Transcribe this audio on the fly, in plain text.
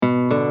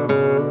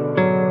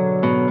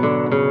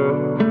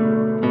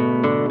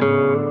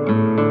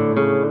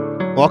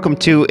Welcome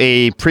to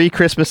a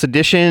pre-Christmas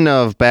edition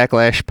of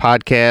Backlash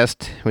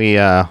Podcast. We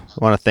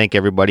want to thank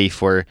everybody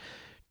for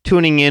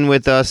tuning in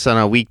with us on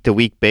a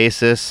week-to-week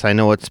basis. I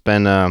know it's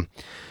been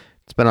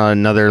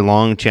another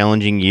long,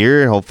 challenging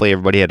year. Hopefully,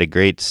 everybody had a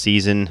great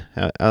season.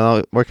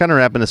 We're kind of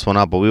wrapping this one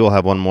up, but we will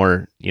have one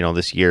more,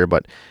 this year.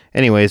 But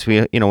anyways,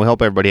 we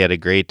hope everybody had a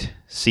great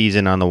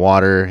season on the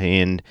water,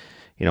 and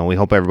we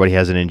hope everybody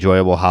has an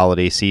enjoyable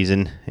holiday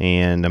season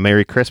and a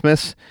Merry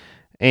Christmas.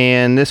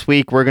 And this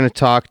week, we're going to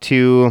talk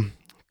to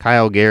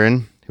Kyle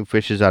Guerin, who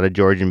fishes out of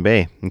Georgian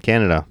Bay in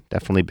Canada.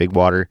 Definitely big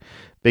water,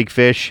 big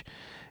fish.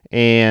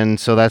 And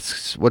so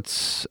that's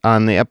what's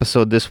on the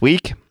episode this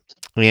week.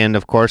 And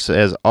of course,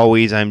 as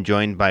always, I'm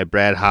joined by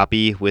Brad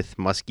Hoppy with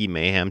Muskie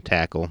Mayhem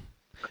Tackle.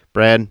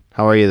 Brad,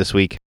 how are you this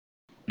week?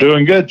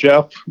 Doing good,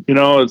 Jeff.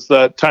 It's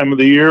that time of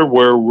the year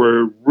where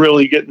we're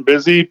really getting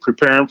busy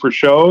preparing for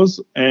shows.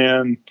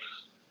 And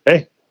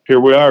hey, here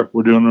we are.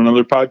 We're doing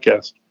another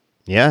podcast.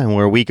 Yeah, and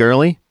we're a week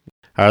early.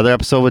 Our other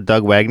episode with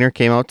Doug Wagner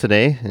came out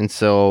today, and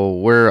so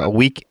we're a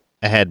week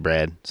ahead,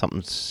 Brad.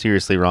 Something's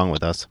seriously wrong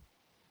with us.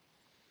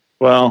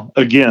 Well,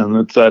 again,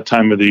 it's that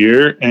time of the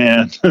year,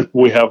 and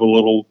we have a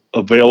little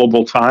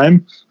available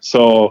time,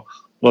 so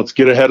let's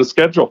get ahead of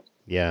schedule.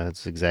 Yeah,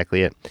 that's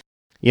exactly it.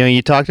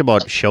 You talked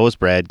about shows,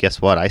 Brad.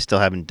 Guess what? I still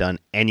haven't done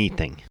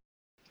anything.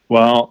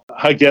 Well,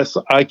 I guess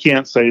I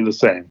can't say the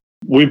same.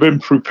 We've been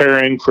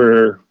preparing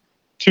for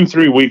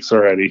 2-3 weeks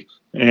already,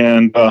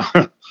 and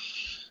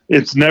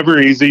it's never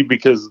easy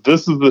because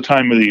this is the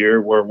time of the year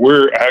where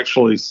we're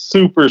actually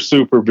super,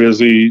 super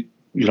busy,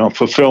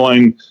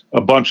 fulfilling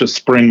a bunch of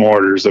spring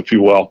orders, if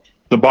you will.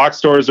 The box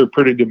stores are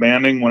pretty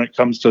demanding when it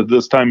comes to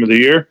this time of the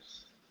year.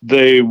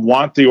 They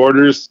want the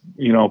orders,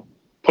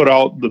 put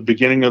out the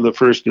beginning of the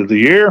first of the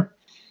year.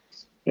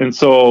 And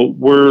so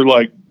we're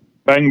like,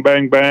 bang,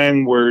 bang,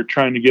 bang. We're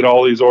trying to get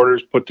all these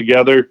orders put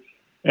together.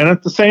 And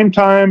at the same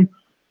time,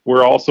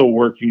 we're also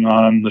working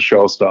on the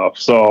show stuff.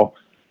 So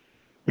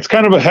it's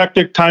kind of a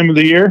hectic time of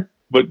the year,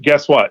 but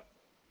guess what?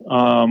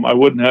 I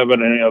wouldn't have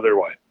it any other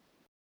way.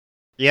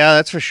 Yeah,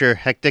 that's for sure.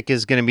 Hectic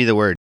is going to be the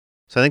word.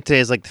 So I think today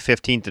is like the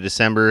 15th of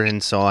December,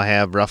 and so I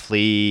have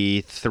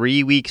roughly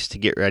 3 weeks to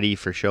get ready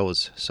for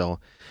shows. So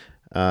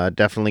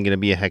definitely going to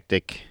be a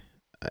hectic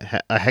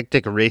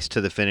race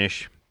to the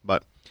finish,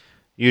 but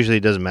usually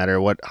it doesn't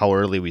matter how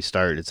early we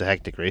start. It's a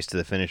hectic race to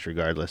the finish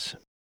regardless.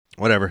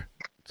 Whatever.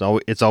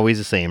 It's always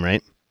the same,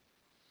 right?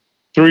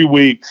 3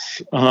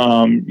 weeks.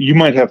 You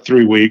might have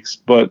 3 weeks,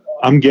 but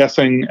I'm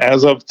guessing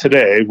as of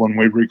today, when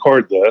we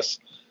record this,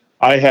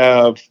 I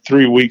have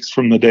 3 weeks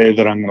from the day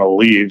that I'm going to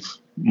leave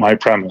my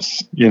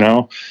premise.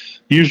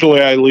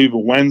 Usually I leave a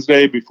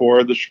Wednesday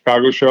before the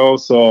Chicago show.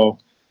 So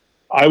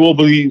I will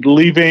be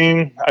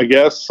leaving, I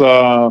guess,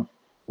 what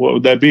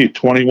would that be?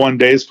 21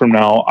 days from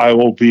now, I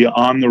will be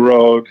on the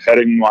road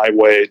heading my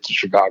way to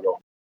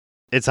Chicago.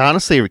 It's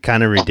honestly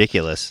kind of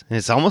ridiculous.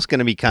 It's almost going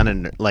to be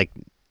kind of like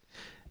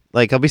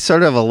I'll be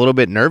sort of a little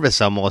bit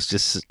nervous almost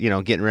just,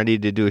 getting ready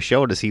to do a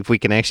show to see if we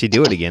can actually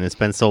do it again. It's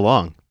been so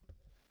long.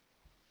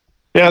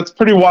 Yeah, it's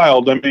pretty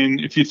wild. I mean,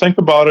 if you think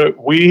about it,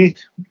 we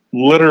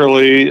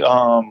literally,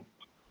 what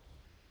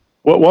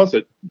was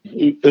it?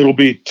 It'll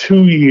be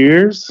 2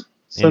 years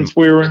since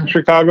we were in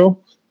Chicago.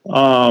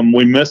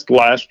 We missed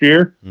last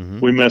year. Mm-hmm.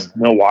 We missed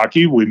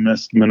Milwaukee. We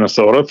missed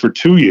Minnesota for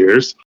 2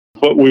 years.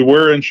 But we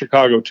were in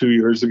Chicago 2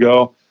 years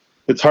ago.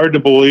 It's hard to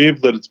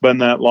believe that it's been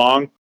that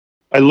long.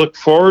 I look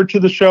forward to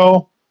the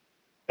show.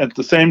 At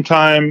the same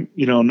time,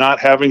 not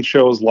having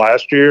shows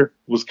last year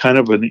was kind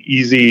of an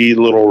easy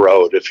little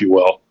road, if you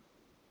will.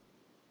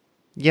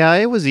 Yeah,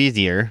 it was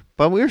easier,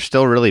 but we were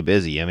still really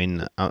busy. I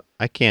mean,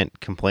 I can't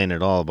complain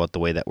at all about the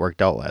way that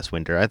worked out last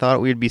winter. I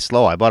thought we'd be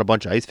slow. I bought a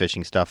bunch of ice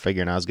fishing stuff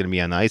figuring I was going to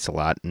be on the ice a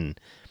lot, and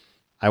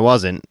I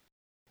wasn't.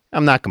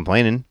 I'm not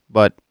complaining,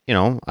 but,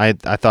 I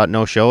thought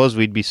no shows,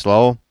 we'd be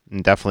slow,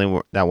 and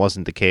definitely that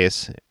wasn't the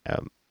case.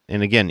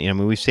 And again,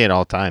 we say it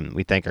all the time.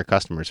 We thank our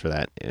customers for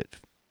that.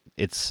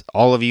 It's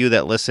all of you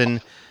that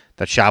listen,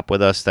 that shop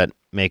with us, that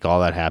make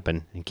all that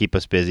happen and keep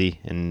us busy,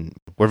 and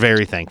we're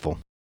very thankful.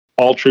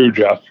 All true,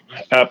 Jeff.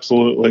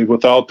 Absolutely.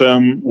 Without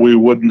them, we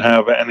wouldn't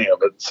have any of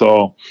it.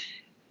 So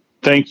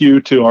thank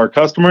you to our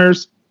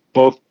customers,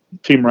 both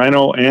Team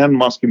Rhino and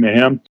Muskie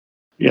Mayhem.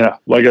 Yeah,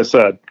 like I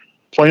said,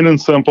 plain and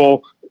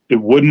simple,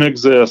 it wouldn't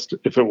exist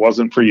if it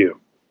wasn't for you.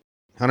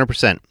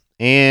 100%.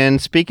 And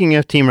speaking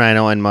of Team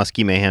Rhino and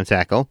Muskie Mayhem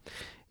Tackle,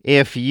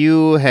 if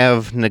you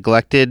have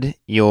neglected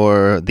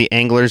the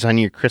anglers on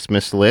your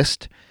Christmas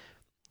list,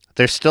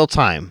 there's still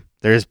time.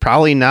 There's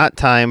probably not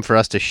time for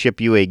us to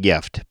ship you a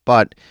gift,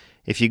 but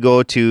if you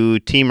go to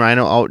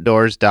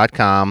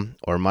teamrhinooutdoors.com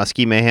or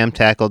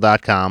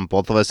muskiemayhemtackle.com,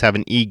 both of us have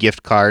an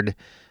e-gift card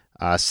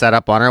set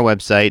up on our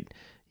website.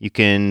 You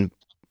can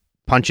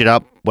punch it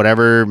up,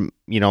 whatever,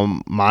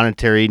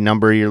 monetary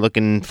number you're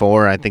looking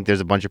for. I think there's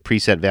a bunch of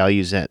preset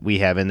values that we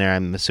have in there.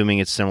 I'm assuming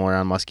it's similar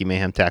on Muskie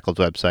Mayhem Tackle's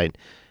website.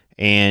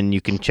 And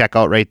you can check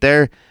out right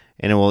there,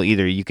 and it will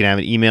you can have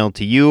it emailed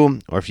to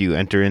you, or if you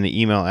enter in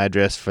the email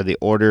address for the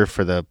order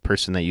for the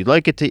person that you'd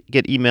like it to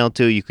get emailed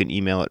to, you can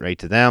email it right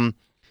to them.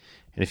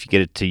 And if you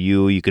get it to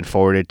you, you can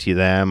forward it to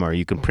them or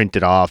you can print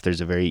it off.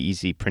 There's a very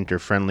easy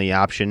printer-friendly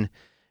option.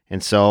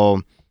 And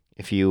so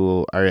if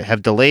you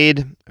have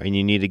delayed and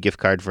you need a gift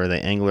card for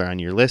the angler on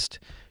your list,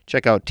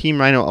 check out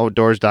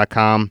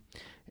TeamRhinoOutdoors.com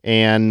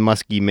and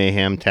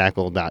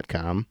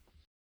MuskieMayhemTackle.com.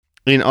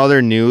 In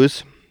other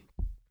news,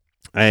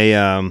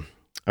 I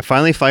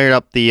finally fired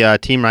up the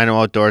Team Rhino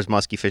Outdoors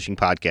Muskie Fishing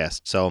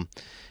podcast. So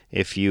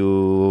if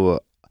you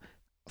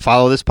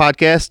follow this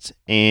podcast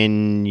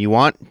and you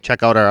want,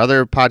 check out our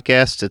other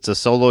podcasts. It's a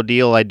solo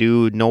deal. I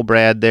do no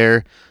Brad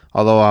there,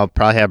 although I'll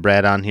probably have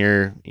Brad on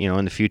here,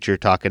 in the future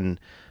talking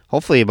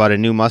hopefully about a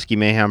new Muskie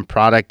Mayhem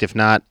product. If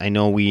not, I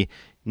know we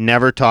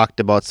never talked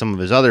about some of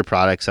his other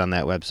products on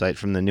that website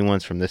from the new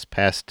ones from this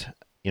past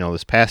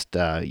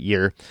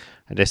year.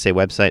 I just say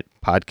website,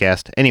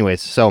 podcast.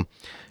 Anyways, so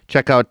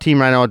check out Team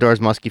Rhino Outdoors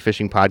Muskie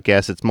Fishing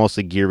Podcast. It's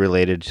mostly gear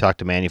related. Talk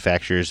to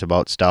manufacturers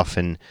about stuff.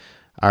 And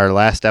our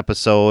last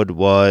episode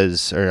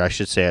was, or I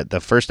should say the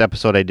first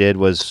episode I did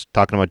was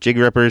talking about jig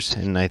rippers.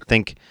 And I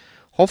think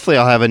hopefully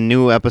I'll have a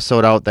new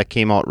episode out that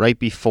came out right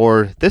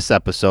before this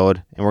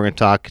episode. And we're going to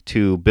talk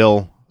to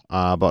Bill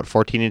about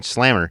 14-inch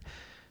slammer.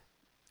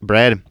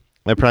 Brad,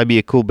 that'd probably be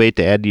a cool bait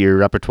to add to your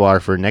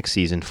repertoire for next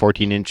season,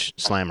 14-inch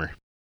slammer.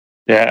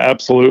 Yeah,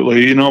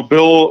 absolutely.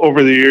 Bill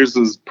over the years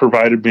has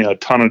provided me a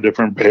ton of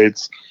different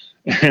baits,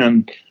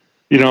 and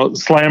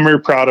slammer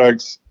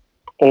products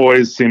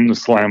always seem to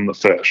slam the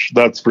fish.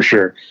 That's for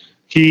sure.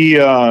 He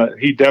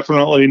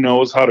definitely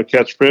knows how to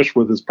catch fish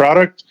with his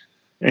product,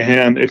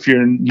 and if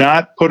you're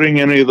not putting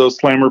any of those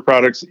slammer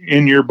products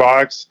in your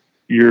box,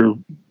 you're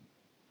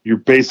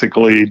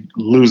basically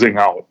losing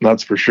out.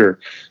 That's for sure.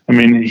 I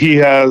mean, he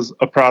has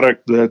a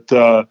product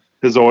that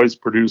has always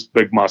produced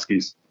big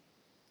muskies.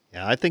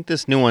 Yeah, I think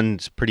this new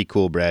one's pretty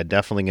cool, Brad.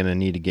 Definitely going to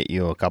need to get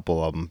you a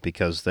couple of them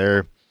because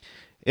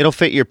it'll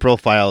fit your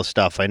profile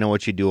stuff. I know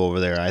what you do over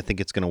there. I think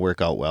it's going to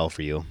work out well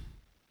for you.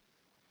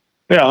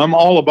 Yeah, I'm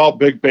all about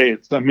big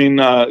baits. I mean,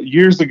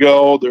 years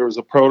ago, there was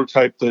a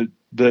prototype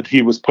that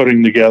he was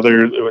putting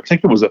together. I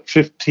think it was a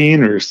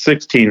 15 or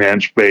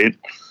 16-inch bait.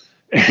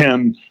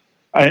 And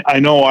I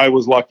know I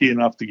was lucky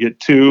enough to get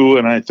two,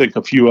 and I think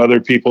a few other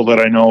people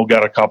that I know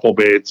got a couple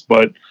baits.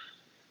 But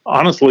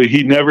honestly,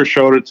 he never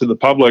showed it to the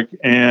public.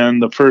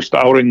 And the first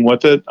outing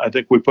with it, I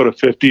think we put a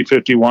 50,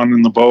 51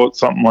 in the boat,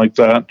 something like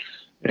that.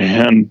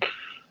 And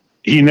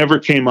he never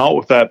came out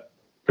with that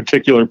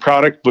particular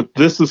product. But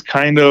this is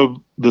kind of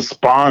the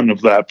spawn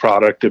of that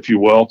product, if you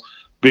will,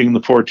 being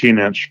the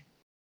 14-inch.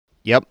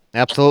 Yep,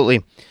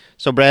 absolutely.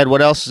 So, Brad,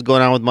 what else is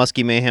going on with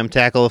Muskie Mayhem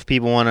Tackle? If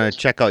people want to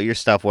check out your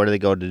stuff, where do they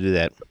go to do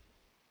that?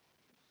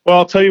 Well,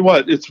 I'll tell you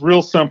what, it's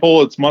real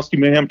simple. It's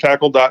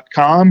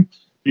MuskieMayhemTackle.com.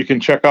 You can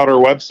check out our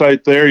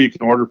website there. You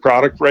can order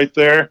product right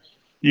there.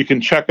 You can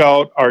check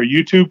out our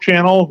YouTube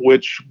channel,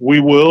 which we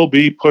will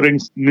be putting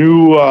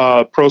new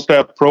Pro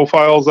Staff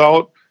profiles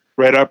out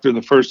right after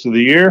the first of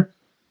the year.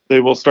 They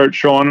will start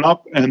showing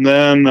up. And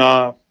then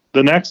the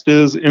next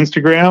is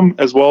Instagram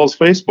as well as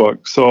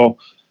Facebook. So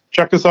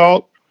check us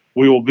out.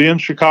 We will be in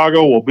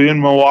Chicago. We'll be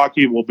in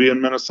Milwaukee. We'll be in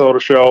Minnesota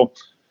show.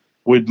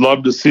 We'd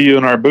love to see you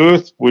in our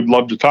booth. We'd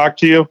love to talk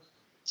to you.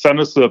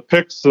 Send us the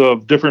pics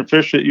of different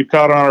fish that you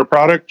caught on our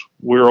product.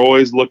 We're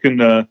always looking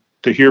to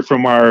hear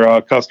from our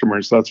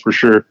customers, that's for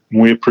sure. And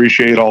we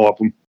appreciate all of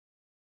them.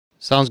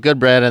 Sounds good,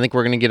 Brad. I think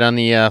we're going to get on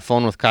the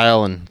phone with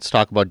Kyle and let's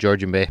talk about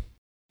Georgian Bay.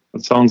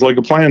 That sounds like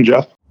a plan,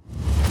 Jeff.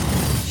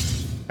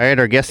 All right,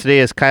 our guest today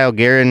is Kyle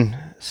Guerin,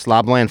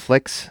 Slobland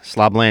Flicks,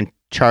 Slobland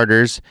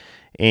Charters,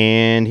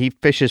 and he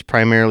fishes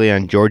primarily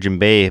on Georgian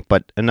Bay.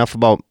 But enough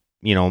about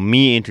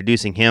me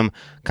introducing him.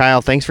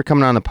 Kyle, thanks for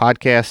coming on the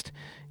podcast.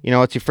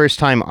 It's your first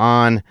time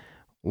on.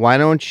 Why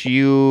don't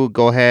you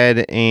go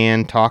ahead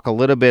and talk a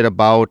little bit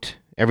about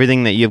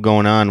everything that you have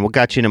going on? What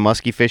got you into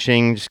muskie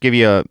fishing? Just give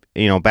you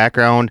a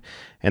background,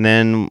 and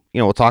then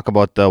we'll talk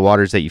about the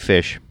waters that you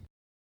fish.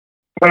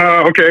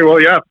 Okay.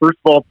 Well, yeah. First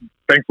of all,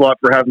 thanks a lot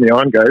for having me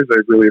on, guys. I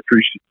really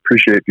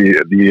appreciate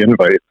the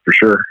invite for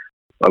sure.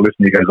 I listen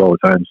to you guys all the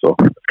time, so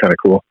it's kind of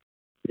cool.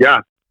 Yeah,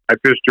 I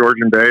fish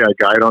Georgian Bay. I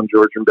guide on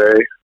Georgian Bay.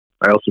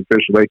 I also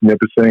fish Lake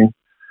Nipissing.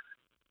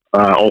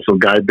 Also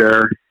guide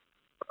there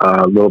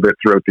a little bit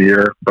throughout the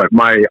year. But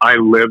I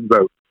live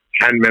about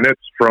 10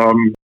 minutes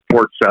from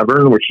Fort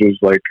Severn, which is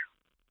like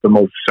the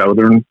most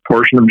southern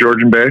portion of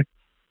Georgian Bay.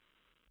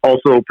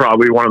 Also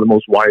probably one of the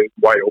most wide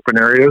open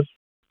areas.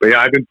 But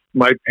yeah,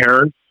 my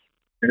parents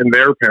and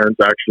their parents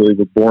actually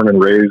were born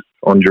and raised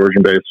on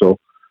Georgian Bay. So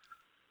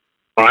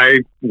I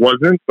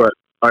wasn't, but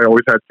I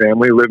always had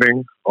family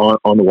living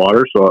on the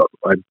water. So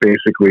I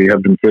basically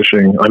have been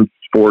fishing. I'm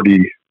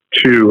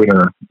 42 in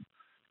a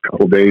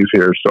couple days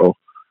here. So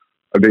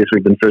I've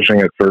basically been fishing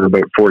it for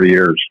about 40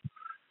 years.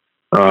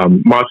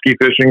 Muskie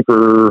fishing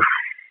for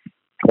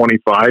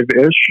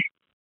 25-ish.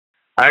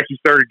 I actually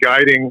started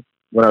guiding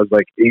when I was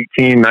like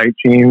 18,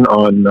 19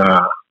 on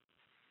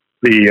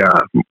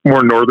the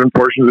more northern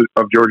portions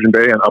of Georgian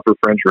Bay and Upper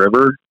French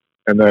River.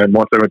 And then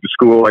once I went to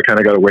school, I kind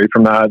of got away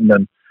from that. And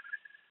then,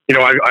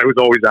 I was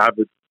always an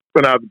avid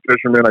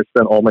fisherman. I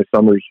spent all my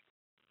summers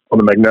on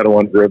the Magneto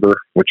River,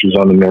 which is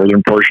on the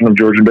northern portion of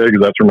Georgian Bay,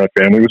 because that's where my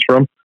family was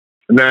from.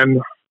 And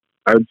then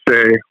I would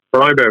say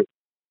probably about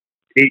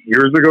 8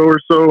 years ago or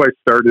so, I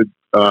started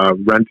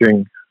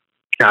renting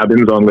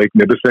cabins on Lake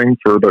Nipissing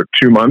for about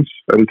 2 months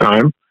at a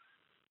time.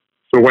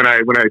 So when I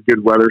had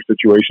good weather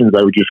situations,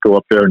 I would just go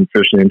up there and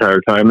fish the entire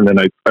time, and then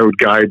I would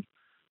guide,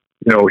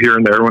 here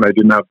and there when I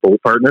didn't have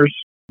boat partners.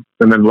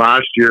 And then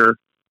last year,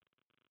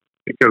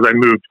 because I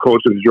moved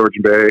closer to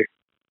Georgian Bay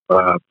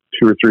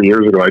 2 or 3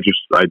 years ago, I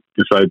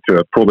decided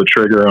to pull the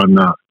trigger on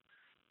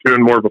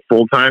doing more of a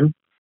full-time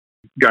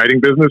guiding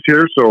business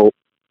here. So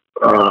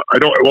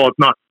it's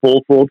not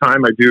full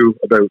time. I do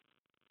about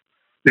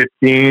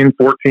 15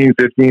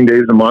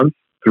 days a month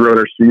throughout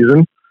our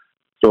season.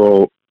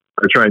 So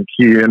I try and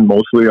key in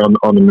mostly on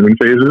the moon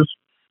phases,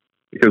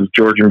 because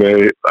Georgian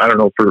Bay, I don't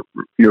know, for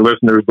your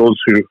listeners, those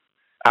who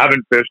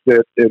haven't fished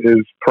it, it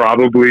is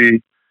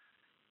probably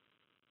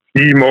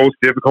the most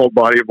difficult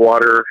body of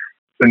water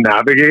to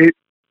navigate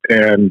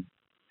and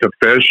to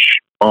fish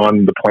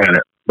on the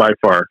planet by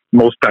far.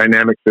 Most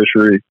dynamic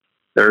fishery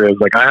there is.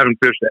 Like, I haven't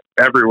fished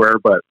everywhere,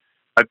 but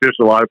I fished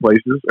a lot of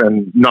places,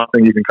 and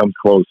nothing even comes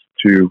close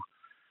to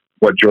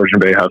what Georgian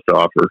Bay has to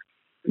offer.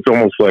 It's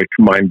almost like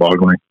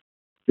mind-boggling.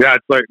 Yeah,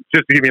 it's like,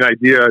 just to give you an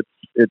idea,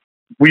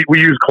 we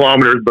use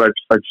kilometers, but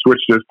I've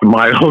switched this to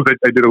miles.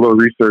 I did a little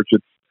research.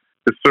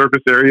 The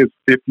surface area is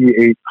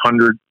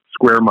 5,800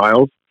 square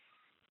miles.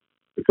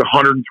 It's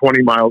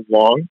 120 miles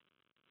long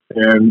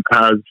and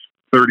has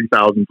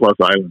 30,000 plus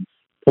islands,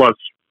 plus,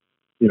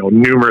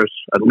 numerous,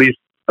 at least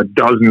a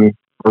dozen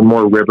or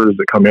more rivers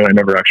that come in. I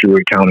never actually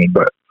really counted,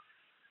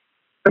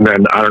 and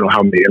then I don't know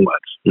how many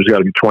inlets. There's got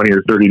to be 20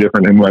 or 30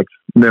 different inlets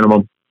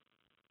minimum.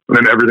 And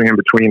then everything in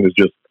between is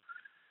just,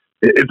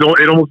 it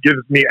almost gives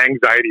me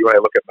anxiety when I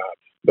look at maps.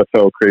 That's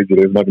how crazy it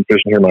is. And I've been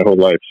fishing here my whole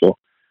life. So,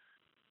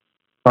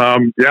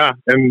 and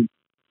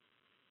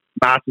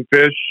massive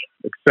fish,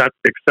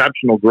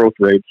 exceptional growth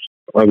rates.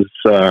 I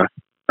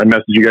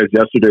messaged you guys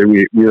yesterday.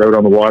 We were out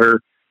on the water.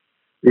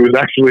 It was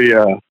actually,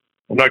 I'm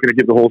not going to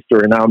give the whole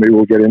story now. Maybe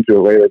we'll get into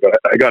it later, but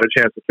I got a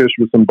chance to fish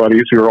with some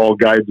buddies who are all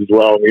guides as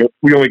well.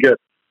 We only get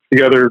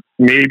together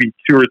maybe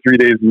 2 or 3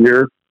 days a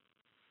year.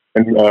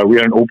 And we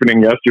had an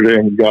opening yesterday,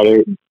 and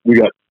we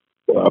got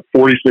a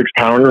 46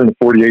 pounder and a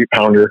 48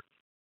 pounder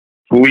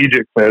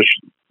pelagic fish,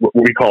 what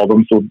we call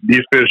them. So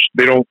these fish,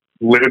 they don't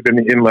live in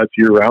the inlets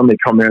year round. They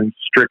come in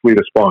strictly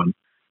to spawn.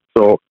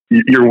 So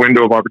your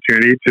window of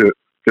opportunity to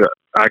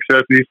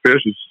access these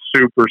fish is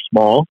super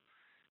small.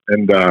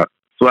 And so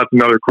that's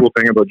another cool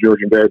thing about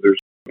Georgian Bay. There's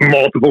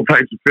multiple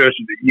types of fish.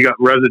 You got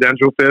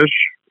residential fish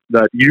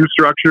that use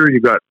structure.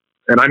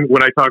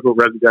 When I talk about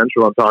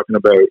residential, I'm talking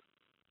about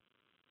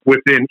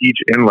within each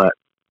inlet.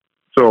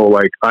 So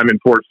like, I'm in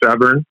Port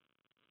Severn.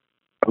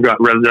 I've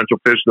got residential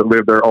fish that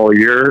live there all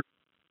year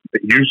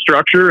that use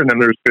structure, and then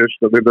there's fish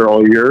that live there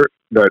all year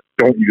that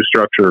don't use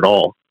structure at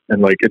all.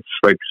 And like, it's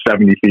like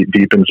 70 feet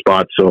deep in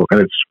spots. So,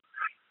 and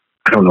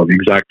I don't know the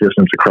exact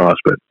distance across,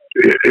 but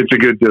it's a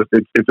good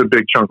distance. It's a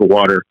big chunk of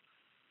water.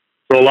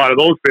 So a lot of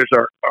those fish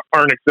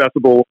aren't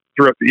accessible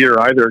throughout the year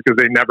either, because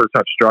they never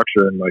touch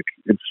structure, and like,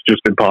 it's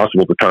just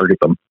impossible to target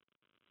them.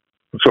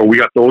 So we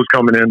got those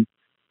coming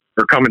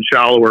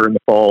shallower in the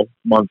fall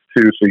months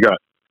too. So you got,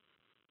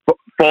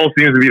 fall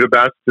seems to be the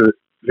best to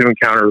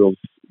encounter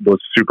those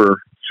super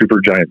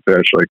giant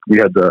fish. Like, we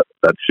had that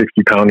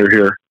 60 pounder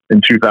here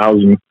in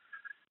 2000.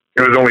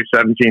 It was only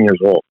 17 years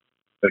old.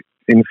 Like,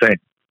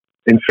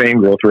 insane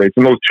growth rates.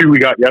 And those two we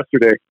got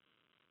yesterday,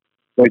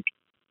 like,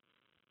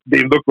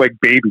 they look like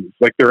babies.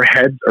 Like, their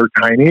heads are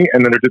tiny,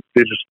 and then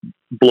they just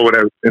blow it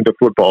out into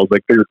footballs.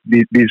 Like, they're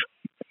these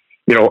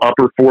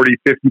upper 40,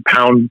 50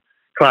 pound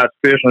class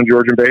fish on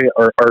Georgian Bay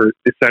are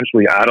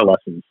essentially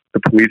adolescents, the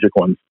pelagic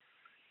ones.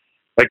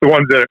 Like,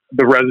 the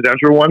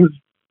residential ones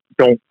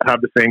don't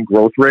have the same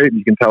growth rate.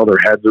 You can tell their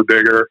heads are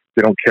bigger.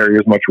 They don't carry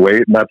as much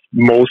weight. And that's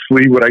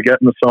mostly what I get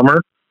in the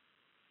summer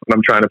when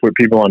I'm trying to put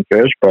people on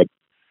fish. But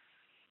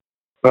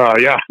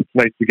it's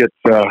nice to get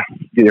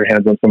your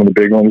hands on some of the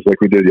big ones like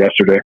we did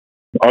yesterday.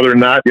 Other than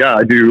that,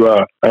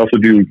 I also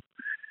do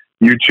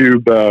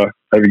YouTube. I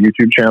have a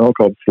YouTube channel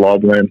called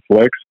Slobland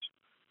Flicks.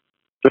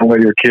 Don't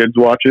let your kids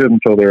watch it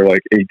until they're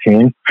like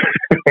 18,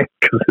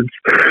 because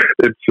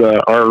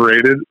it's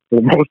R-rated for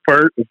the most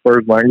part as far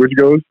as language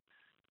goes.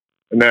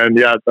 And then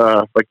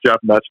like Jeff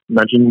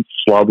mentioned,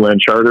 Slobland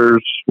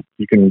Charters.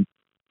 You can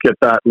get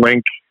that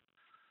link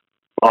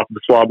off the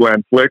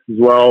Slobland Flicks as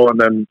well.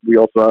 And then we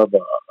also have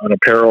an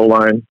apparel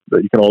line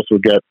that you can also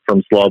get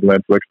from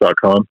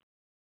sloblandflicks.com.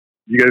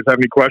 You guys have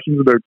any questions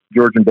about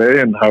Georgian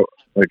Bay and how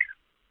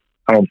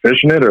I'm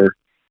fishing it, or?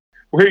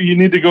 Where you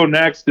need to go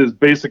next is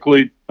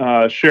basically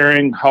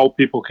sharing how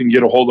people can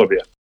get a hold of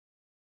you.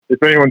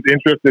 If anyone's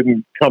interested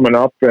in coming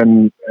up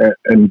and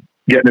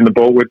getting in the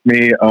boat with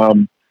me,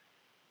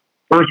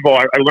 first of all,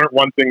 I learned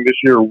one thing this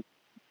year,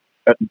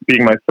 at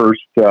being my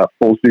first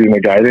full season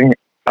of guiding.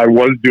 I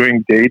was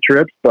doing day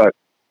trips, but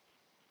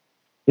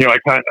I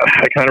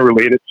kind of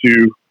relate it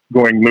to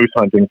going moose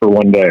hunting for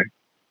one day.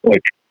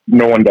 Like,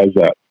 no one does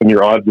that, and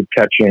your odds of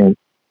catching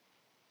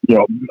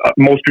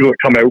most people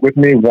that come out with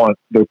me want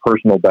their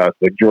personal best.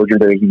 Like Georgian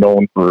Bay is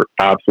known for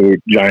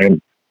absolute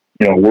giant,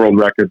 world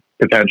record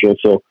potential.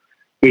 So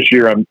this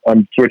year I'm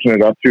switching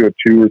it up to a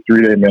 2 or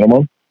 3 day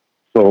minimum.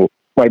 So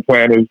my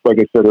plan is, like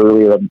I said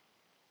earlier, I'm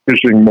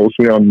fishing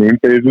mostly on moon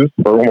phases,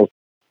 or almost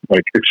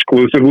like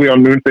exclusively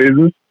on moon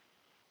phases.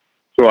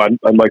 So I'd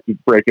like to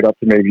break it up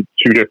to maybe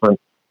 2 different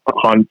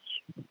hunts,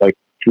 like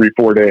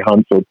 3-4 day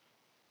hunts. So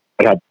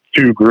I have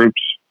 2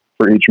 groups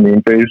for each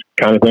moon phase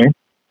kind of thing,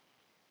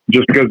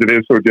 just because it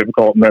is so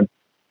difficult. And then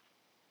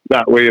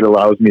that way it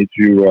allows me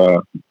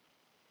to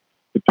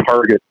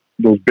target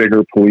those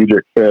bigger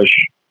pelagic fish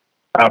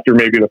after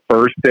maybe the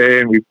first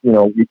day. And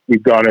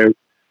we've gone out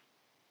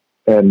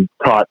and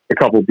caught a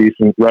couple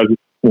decent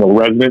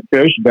resident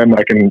fish. Then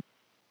I can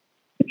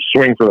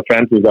swing for the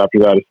fences after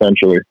that,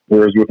 essentially.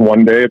 Whereas with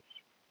one day,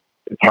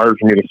 it's hard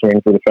for me to swing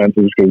for the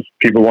fences because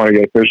people want to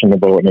get a fish in the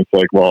boat, and it's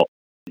like, well,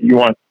 you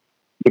want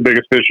the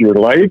biggest fish of your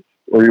life,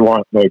 or you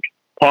want like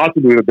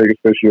possibly the biggest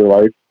fish of your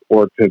life,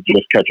 or to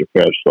just catch a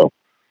fish. So,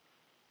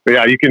 but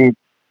yeah, you can.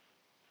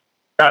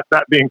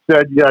 That being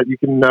said, you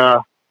can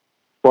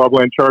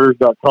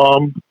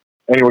boblandcharters.com.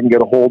 Anyone can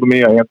get a hold of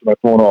me. I answer my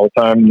phone all the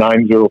time,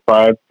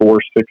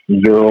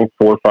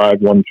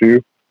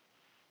 905-460-4512.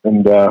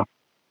 And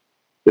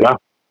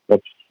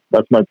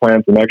that's my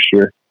plan for next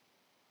year.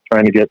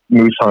 Trying to get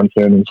moose hunts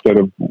in instead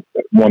of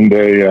one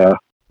day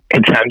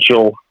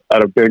potential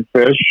at a big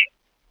fish,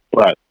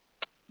 but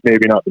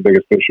maybe not the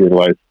biggest fish of your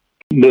life.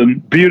 The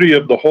beauty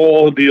of the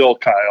whole deal,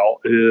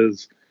 Kyle,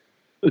 is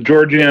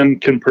Georgian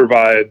can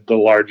provide the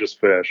largest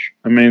fish.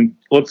 I mean,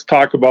 let's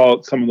talk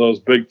about some of those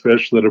big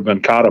fish that have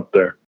been caught up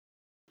there.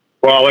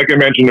 Well, like I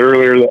mentioned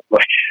earlier, that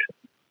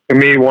to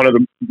me, one of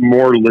the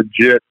more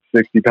legit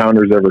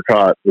 60-pounders ever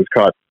caught was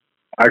caught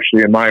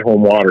actually in my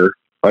home water.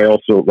 I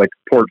also like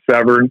Port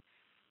Severn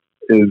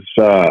is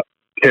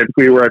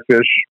typically where I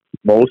fish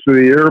most of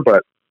the year,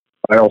 but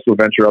I also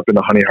venture up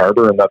into Honey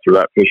Harbor, and that's where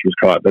that fish was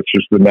caught. That's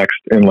just the next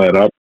inlet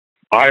up.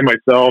 I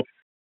myself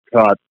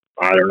caught,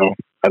 I don't know,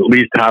 at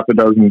least half a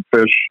dozen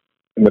fish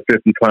in the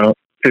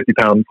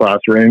 50-pound class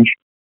range.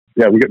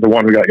 Yeah, the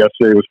one we got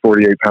yesterday was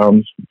 48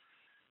 pounds.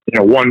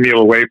 One meal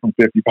away from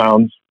 50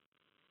 pounds.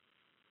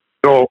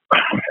 So,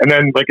 and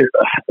then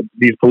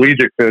these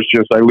pelagic fish,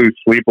 I lose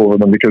sleep over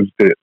them because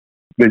they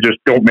just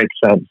don't make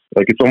sense.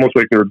 Like, it's almost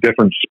like they're a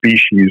different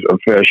species of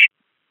fish.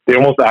 They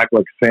almost act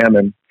like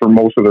salmon for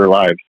most of their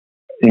lives.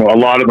 A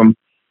lot of them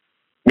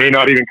may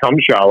not even come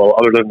shallow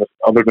other than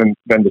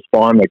to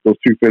spawn. Like those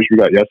 2 fish we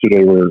got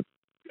yesterday were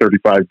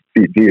 35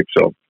 feet deep.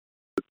 So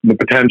the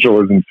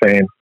potential is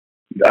insane.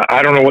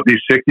 I don't know what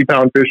these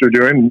 60-pound fish are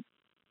doing.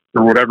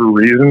 For whatever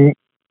reason,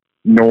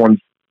 no one's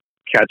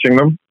catching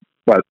them,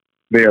 but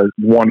they are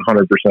 100%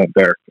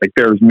 there. Like,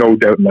 there's no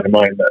doubt in my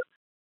mind that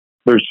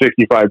there's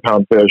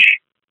 65-pound fish,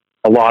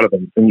 a lot of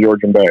them in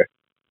Georgian Bay.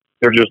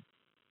 They're just,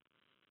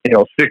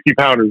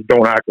 60-pounders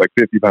don't act like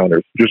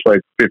 50-pounders, just like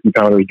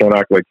 50-pounders don't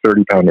act like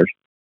 30-pounders.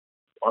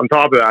 On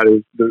top of that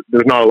is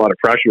there's not a lot of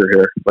pressure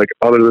here. Like,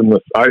 other than this,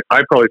 I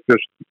probably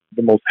fish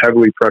the most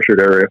heavily pressured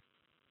area,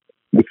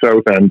 the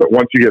south end. But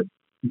once you get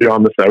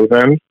beyond the south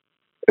end,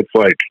 it's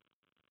like,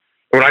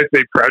 when I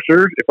say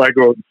pressured, if I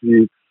go out and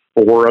see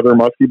 4 other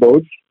musky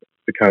boats,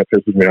 it kind of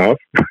pisses me off.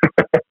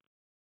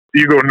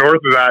 You go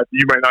north of that,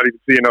 you might not even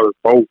see another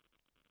boat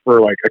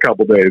for like a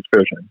couple days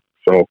fishing.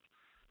 So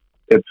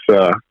it's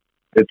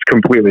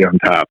completely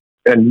untapped.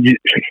 And you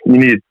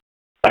need,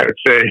 I would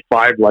say,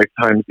 5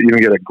 lifetimes to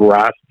even get a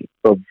grasp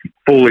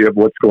fully of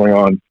what's going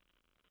on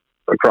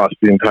across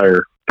the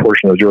entire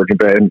portion of Georgian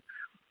Bay.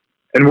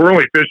 And we're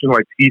only fishing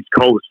like the East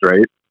Coast,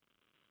 right?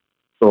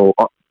 So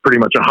pretty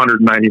much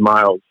 190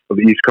 miles of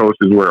the East Coast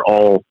is where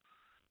all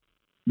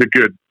the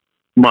good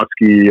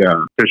musky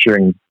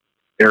fishing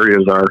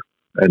areas are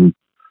and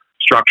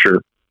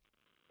structure.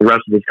 The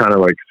rest of it's kind of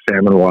like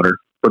salmon water.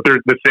 But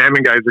the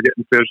salmon guys are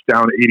getting fish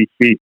down 80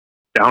 feet,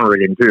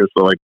 downrigging too.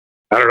 So like,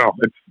 I don't know.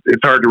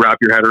 It's hard to wrap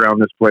your head around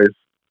this place.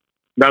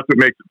 That's what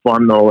makes it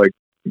fun though. Like,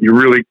 you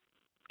really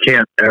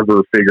can't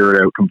ever figure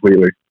it out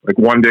completely. Like,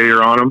 one day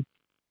you're on them,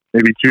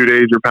 maybe 2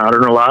 days your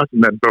pattern will last,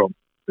 and then boom,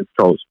 it's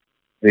toast.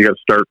 And you got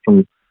to start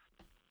from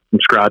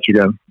scratch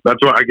again.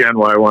 That's why I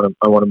want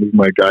to move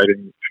my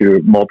guiding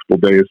to multiple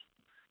days.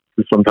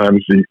 Because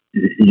sometimes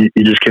you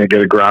just can't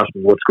get a grasp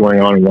of what's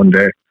going on in one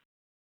day.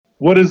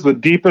 What is the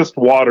deepest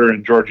water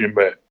in Georgian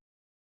Bay?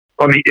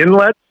 On the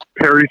inlet,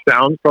 Perry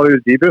Sound is probably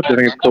the deepest. I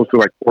think it's close to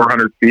like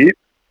 400 feet.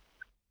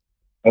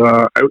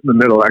 Out in the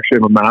middle, actually,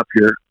 I have a map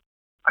here.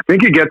 I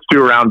think it gets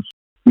to around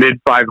mid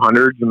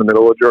 500s in the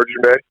middle of Georgian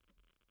Bay.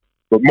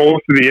 But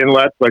most of the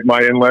inlets, like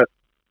my inlet,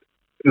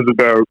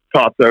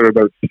 tops out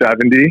about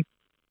 70.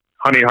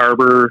 Honey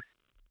Harbor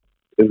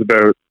is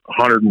about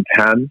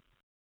 110.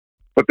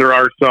 But there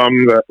are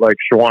some that, like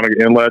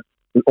Shawanega Inlet,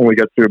 only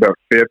gets to about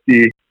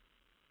 50.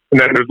 And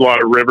then there's a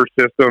lot of river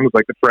systems,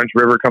 like the French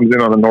River comes in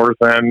on the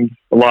north end.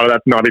 A lot of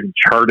that's not even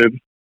charted.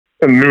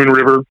 And Moon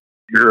River,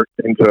 you're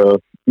into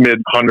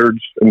mid-hundreds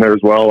in there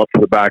as well, up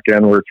to the back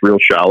end where it's real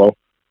shallow.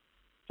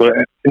 So,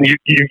 and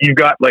you've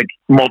got like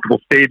multiple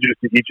stages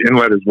to each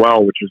inlet as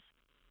well, which is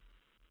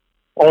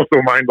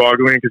also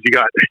mind-boggling because you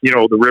got,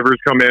 the rivers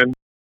come in,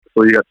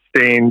 so you got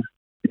stained,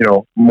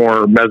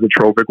 more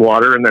mesotrophic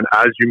water, and then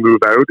as you move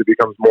out, it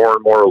becomes more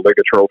and more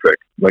oligotrophic.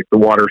 Like the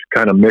water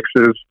kind of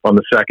mixes on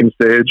the second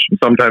stage, and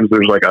sometimes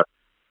there's like a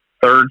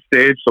third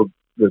stage. So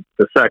the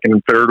second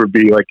and third would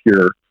be like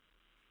your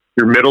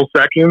middle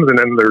sections, and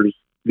then there's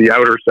the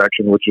outer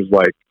section, which is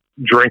like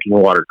drinking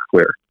water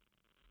clear.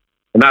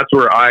 And that's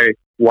where I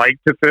like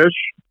to fish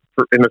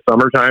in the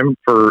summertime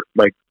for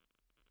like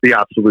the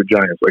absolute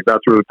giants. Like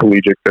that's where the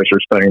pelagic fish are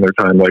spending their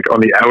time, like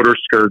on the outer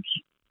skirts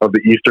of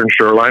the eastern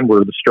shoreline where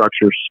the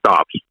structure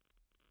stops.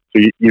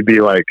 So you'd be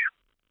like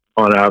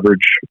on average,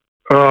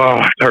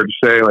 it's hard to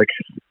say, like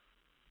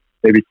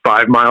maybe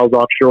 5 miles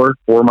offshore,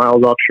 4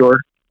 miles offshore.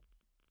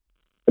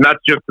 And that's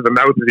just to the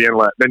mouth of the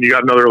inlet. Then you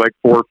got another like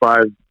 4 or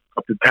 5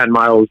 up to 10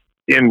 miles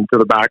into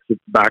the back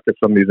of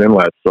some of these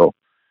inlets. So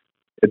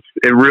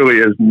it really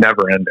is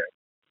never ending.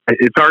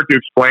 It's hard to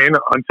explain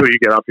until you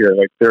get up here.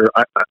 Like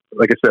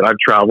like I said, I've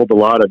traveled a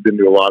lot. I've been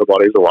to a lot of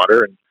bodies of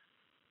water, and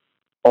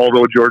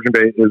although Georgian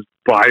Bay is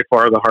by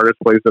far the hardest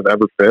place I've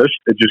ever fished,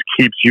 it just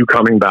keeps you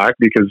coming back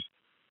because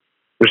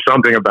there's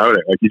something about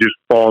it. Like you just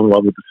fall in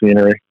love with the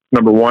scenery,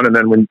 number one. And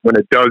then when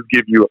it does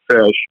give you a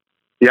fish,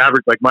 the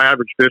average, like my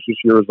average fish this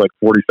year was like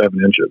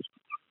 47 inches.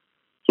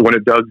 So when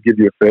it does give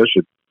you a fish,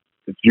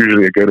 it's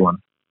usually a good one.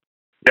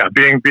 Yeah.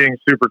 Being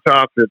super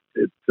tough, it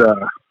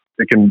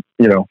can,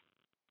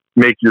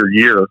 make your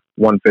year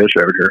one fish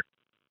out here.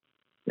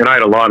 And I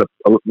had a lot of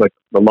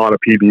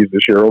PBs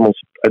this year. Almost,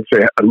 I'd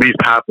say at least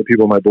half the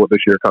people on my boat this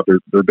year caught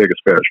their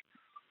biggest fish.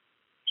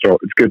 So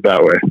it's good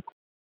that way.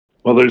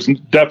 Well, there's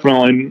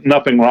definitely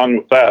nothing wrong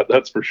with that.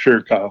 That's for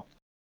sure, Kyle.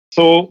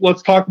 So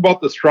let's talk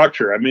about the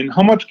structure. I mean,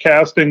 how much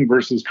casting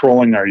versus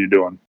trolling are you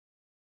doing?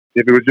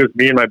 If it was just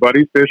me and my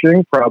buddies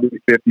fishing, probably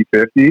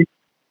 50-50.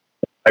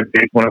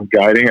 When I'm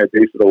guiding, I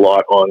base it a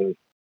lot on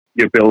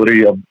the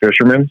ability of the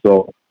fishermen.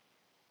 So,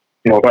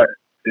 if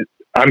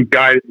I'm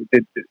guiding,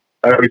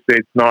 I always say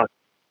it's not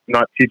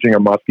teaching a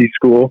muskie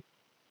school.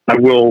 I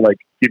will like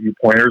give you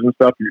pointers and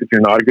stuff if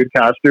you're not a good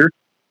caster,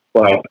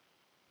 but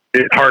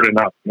it's hard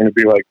enough. I'm going to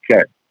be like,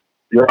 okay,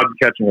 you're out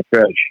catching a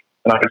fish.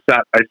 And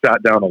I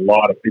sat down a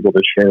lot of people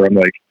this year. I'm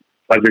like,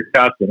 as you're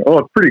casting, oh,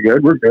 it's pretty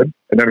good. We're good.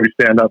 And then we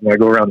stand up and I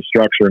go around the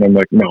structure and I'm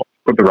like, no,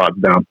 put the rods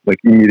down. Like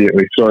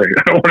immediately. Sorry,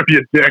 I don't want to be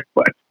a dick,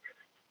 but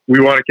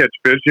we want to catch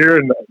fish here.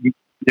 And,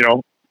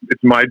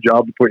 it's my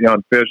job to put you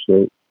on fish.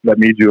 So let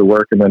me do the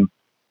work and then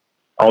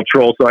I'll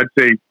troll. So I'd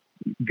say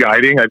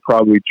guiding, I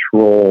probably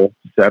troll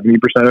 70%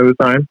 of the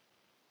time.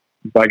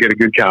 If I get a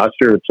good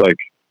caster, it's like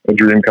a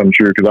dream come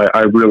true because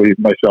I really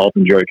myself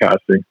enjoy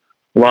casting.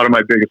 A lot of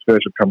my biggest fish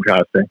have come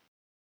casting.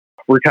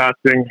 We're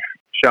casting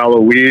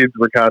shallow weeds.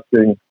 We're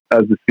casting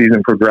as the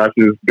season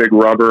progresses, big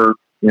rubber.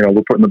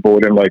 We're putting the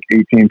boat in like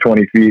 18,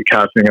 20 feet,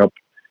 casting up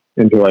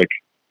into like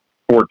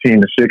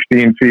 14 to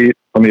 16 feet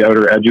on the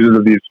outer edges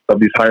of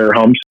these higher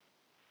humps.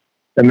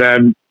 And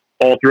then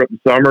all throughout the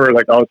summer,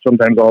 like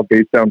sometimes I'll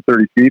base down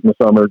 30 feet in the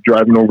summer,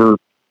 driving over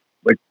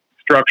like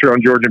structure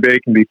on Georgian Bay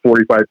can be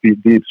 45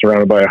 feet deep,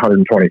 surrounded by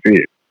 120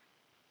 feet.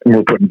 And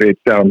we're putting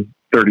baits down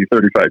 30,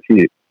 35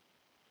 feet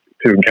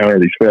to encounter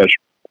these fish.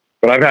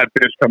 But I've had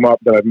fish come up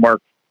that I've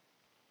marked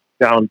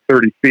down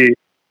 30 feet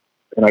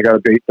and I got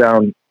a bait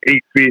down 8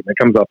 feet and it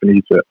comes up and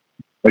eats it.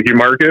 Like you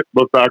mark it,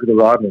 look back at the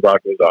rod and the rod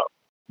goes up.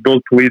 Those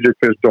pelagic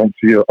fish don't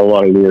see a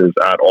lot of lures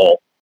at all.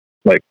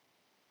 Like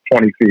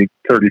 20 feet,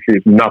 30 feet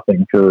is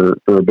nothing for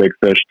a big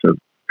fish to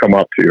come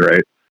up to,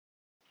 right?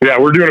 Yeah,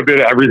 we're doing a bit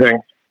of everything.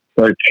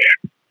 Like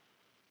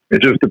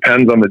it just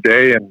depends on the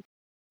day. And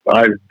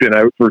I've been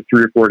out for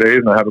 3 or 4 days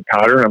and I have a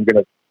pattern. I'm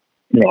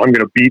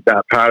gonna beat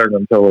that pattern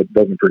until it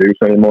doesn't produce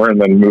anymore and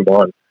then move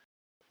on.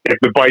 If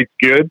the bite's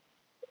good,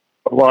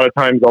 a lot of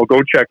times I'll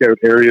go check out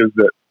areas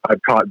that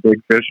I've caught big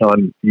fish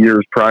on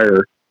years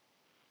prior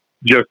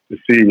just to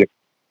see if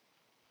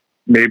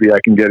maybe I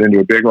can get into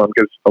a big one.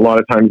 Because a lot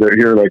of times out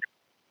here, like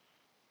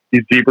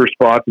these deeper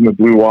spots in the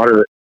blue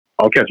water,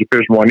 I'll catch a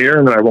fish 1 year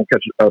and then I won't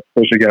catch a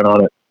fish again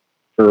on it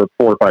for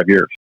 4 or 5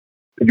 years.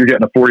 If you're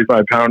getting a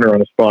 45 pounder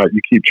on a spot, you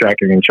keep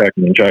checking and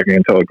checking and checking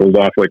until it goes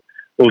off. Like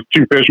those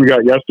 2 fish we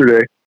got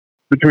yesterday,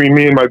 between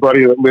me and my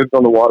buddy that lives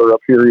on the water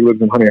up here, he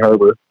lives in Honey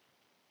Harbor.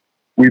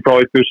 We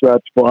probably fished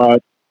that spot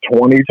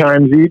 20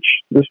 times each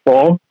this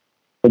fall,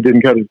 but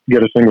didn't get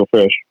a single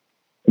fish.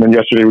 And then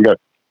yesterday we got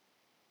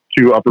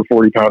 2 upper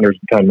 40 pounders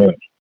in 10 minutes.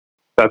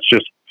 That's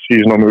just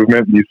seasonal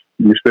movement.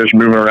 These fish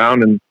moving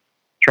around and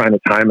trying to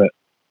time it.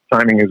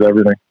 Timing is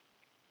everything.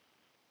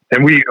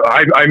 And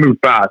I move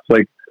fast.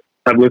 Like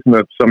I've listened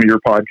to some of your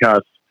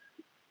podcasts.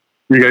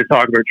 You guys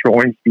talk about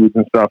trolling speeds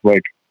and stuff.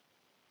 Like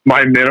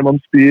my minimum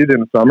speed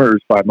in the summer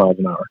is 5 miles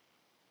an hour.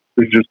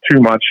 There's just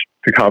too much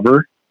to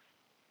cover.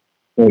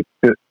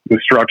 The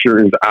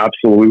structure is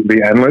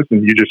absolutely endless,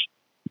 and you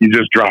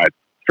just drive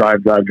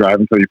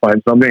until you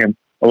find something. And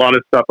a lot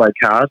of stuff I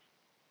cast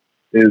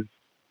is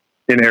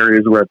in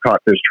areas where I've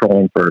caught fish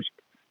trolling first.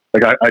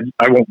 Like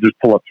I won't just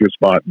pull up to a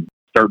spot and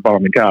start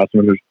bombing casts. I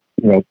mean,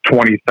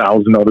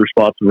 20,000 other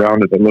spots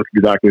around it that look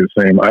exactly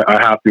the same.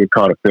 I have to have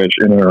caught a fish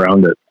in and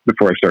around it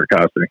before I start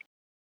casting.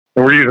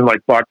 And we're using like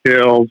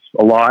bucktails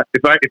a lot.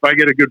 If I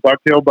get a good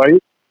bucktail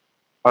bite,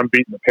 I'm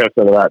beating the piss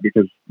out of that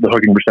because the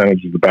hooking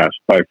percentage is the best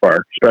by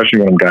far, especially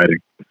when I'm guiding.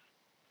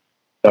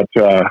 But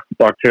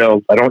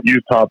bucktails, I don't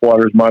use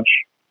topwaters much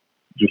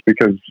just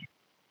because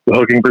the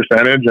hooking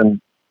percentage and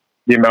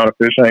the amount of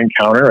fish I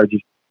encounter,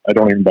 I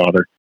don't even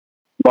bother.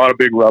 A lot of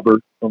big rubber.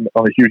 I'm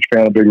a huge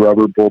fan of big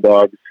rubber,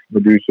 bulldogs,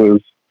 medusas,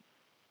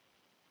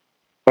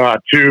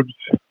 tubes.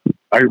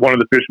 One of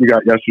the fish we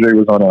got yesterday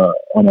was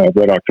on a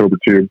red October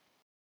tube.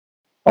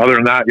 Other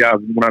than that, yeah,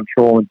 when I'm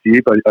trolling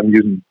deep, I'm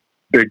using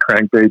big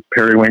crankbaits,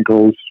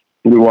 periwinkles,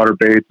 blue water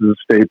baits is a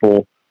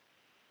staple.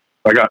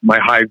 I got my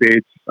high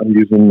baits. I'm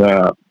using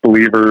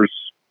believers,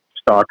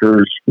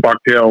 stalkers,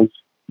 bucktails.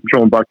 I'm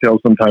trolling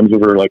bucktails sometimes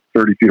over like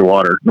 30 feet of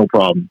water. No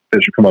problem.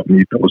 Fish will come up and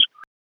eat those.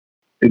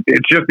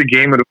 It's just a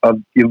game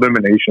of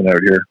elimination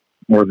out here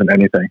more than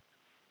anything.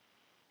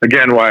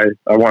 Again, why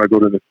I want to go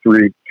to the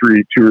 2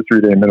 or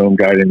 3 day minimum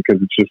guiding,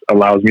 because it just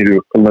allows me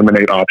to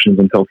eliminate options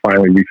until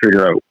finally we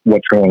figure out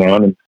what's going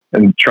on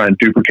and try and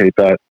duplicate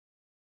that.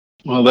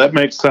 Well, that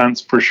makes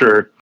sense for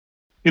sure.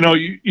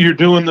 You're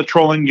doing the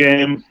trolling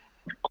game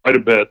quite a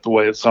bit, the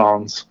way it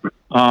sounds.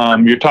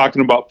 You're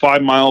talking about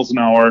 5 miles an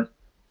hour.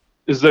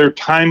 Is there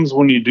times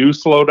when you do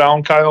slow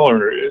down, Kyle,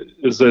 or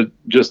is it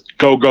just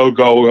go, go,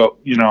 go?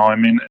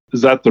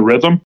 Is that the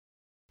rhythm?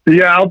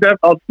 Yeah,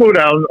 I'll slow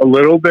down a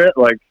little bit.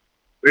 Like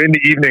in the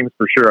evenings,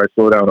 for sure, I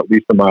slow down at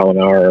least a mile an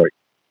hour. Like,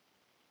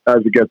 as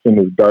it gets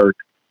into the dark,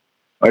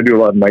 I do a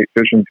lot of night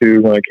fishing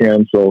too when I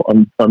can. So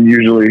I'm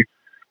usually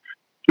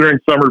during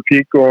summer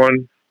peak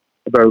going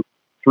about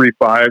 3,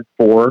 5,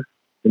 4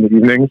 in the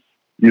evenings,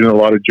 using a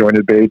lot of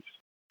jointed baits.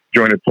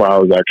 Jointed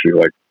plow is actually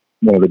like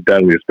one of the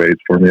deadliest baits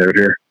for me out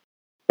here.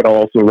 But I'll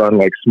also run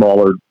like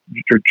smaller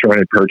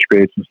jointed perch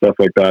baits and stuff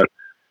like that.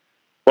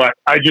 But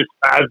as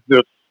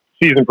the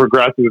season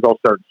progresses, I'll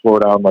start to slow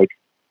down. Like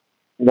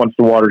once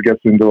the water gets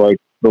into like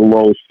the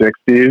low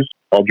 60s,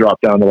 I'll drop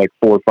down to like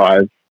 4 or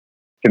 5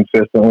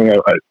 consistently.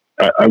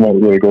 I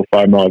won't really go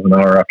 5 miles an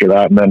hour after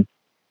that. And then,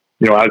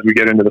 as we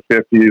get into the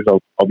 50s,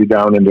 I'll be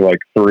down into like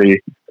 3.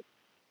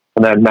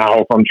 And then now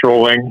if I'm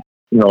trolling,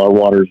 our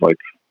water's like,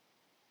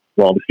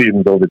 well, the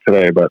season's over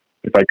today, but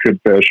if I could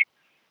fish,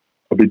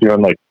 I'll be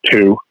doing like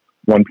 2,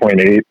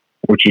 1.8,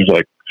 which is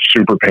like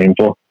super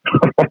painful.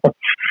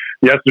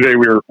 Yesterday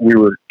we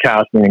were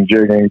casting and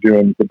jigging,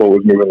 the boat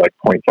was moving like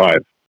 0.5.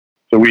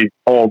 So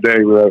all day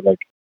we were at like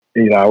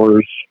 8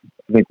 hours.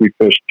 I think we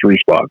fished 3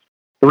 spots,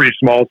 3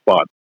 small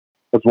spots.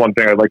 That's one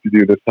thing I'd like to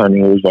do this time.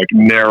 Is like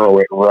narrow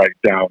it right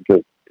down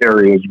to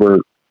areas where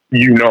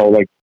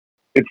like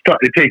it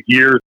takes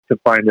years to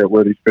find out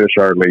where these fish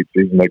are late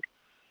season. Like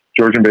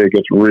Georgian Bay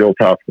gets real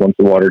tough once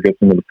the water gets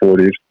into the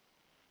 40s.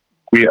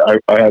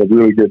 I had a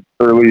really good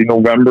early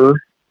November.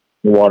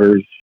 The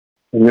water's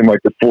in like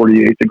the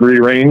 48 degree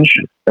range.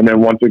 And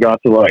then once it got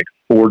to like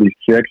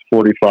 46,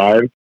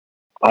 45,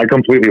 I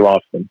completely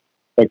lost them.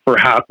 Like for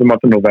half the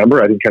month of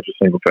November, I didn't catch a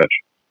single fish.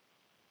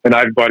 And I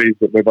have buddies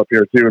that live up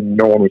here too, and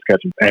no one was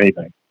catching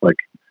anything. Like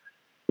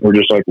we're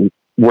just like,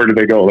 where did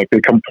they go? Like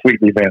they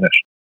completely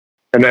vanished.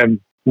 And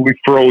then we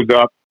froze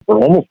up for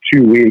almost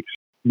 2 weeks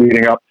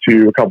leading up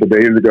to a couple of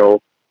days ago.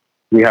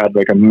 We had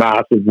like a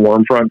massive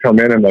warm front come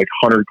in and like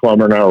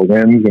 100-kilometer-an-hour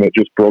winds, and it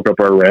just broke up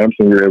our ramps,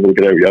 and we were able to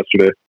get out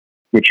yesterday,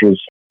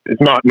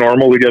 it's not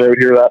normal to get out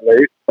here that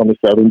late on the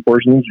southern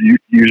portions. You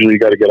usually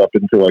got to get up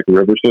into like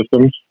river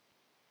systems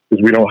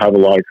because we don't have a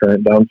lot of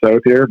current down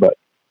south here. But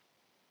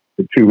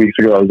 2 weeks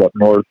ago, I was up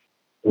north.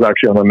 I was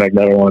actually on the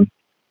Magneto one.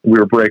 We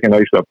were breaking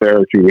ice up there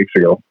 2 weeks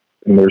ago,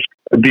 and there's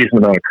a decent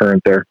amount of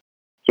current there.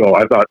 So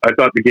I thought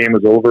the game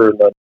was over, and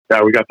then,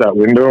 we got that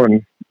window,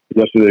 and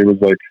yesterday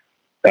was like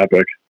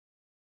epic.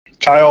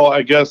 Kyle,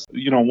 I guess,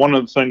 one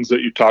of the things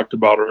that you talked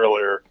about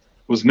earlier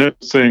was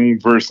Nipissing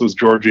versus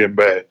Georgian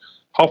Bay.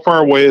 How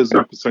far away is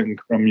Nipissing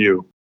from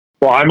you?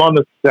 Well, I'm on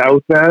the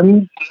south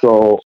end,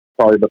 so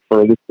probably the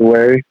furthest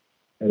away,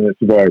 and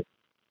it's about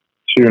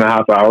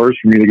 2.5 hours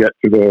for me to get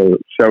to the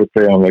South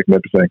Bay on Lake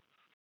Nipissing.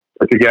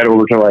 Or to get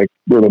over to like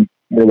where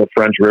the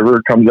French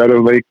River comes out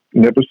of Lake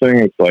Nipissing,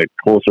 it's like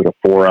closer to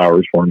 4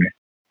 hours for me.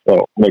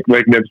 So like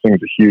Lake Nipissing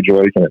is a huge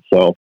lake in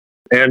itself,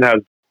 and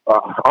has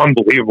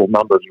unbelievable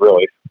numbers.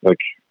 Really, like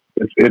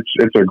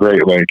it's a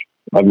great lake.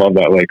 I love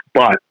that lake,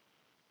 but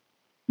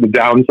the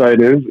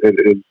downside is it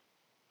is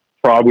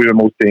probably the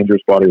most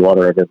dangerous body of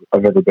water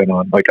I've ever been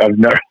on. Like I've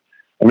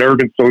never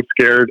been so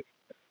scared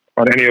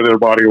on any other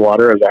body of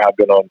water as I have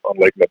been on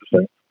Lake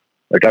Nipissing.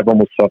 Like I've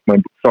almost sunk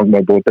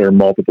my boat there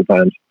multiple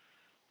times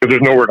because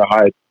there's nowhere to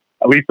hide.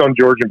 At least on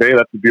Georgian Bay,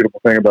 that's the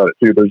beautiful thing about it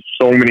too. There's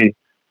so many,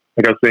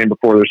 like I was saying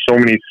before, there's so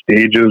many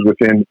stages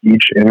within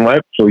each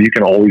inlet, so you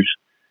can always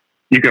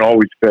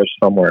fish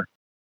somewhere.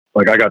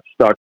 Like I got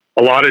stuck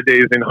a lot of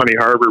days in Honey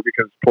Harbor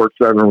because Port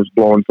 7 was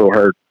blowing so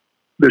hard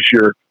this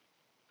year.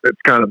 It's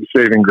kind of a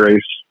saving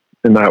grace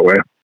in that way.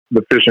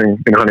 The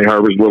fishing in Honey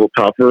Harbor is a little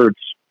tougher.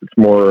 It's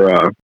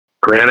more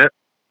granite,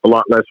 a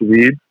lot less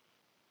weed.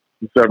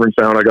 in Severn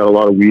Sound, I got a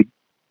lot of weed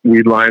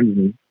lines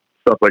and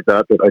stuff like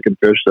that I can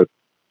fish. That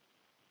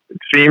it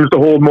seems to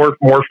hold more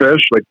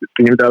fish. Like it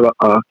seems to have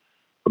a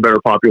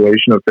better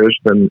population of fish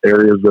than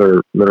areas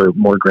that are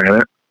more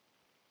granite.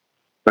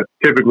 But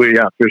typically,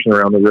 yeah, fishing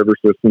around the river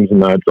systems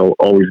and that's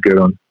always good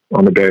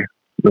on the day.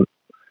 The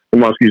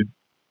muskies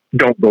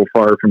don't go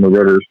far from the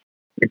rivers,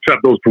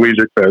 except those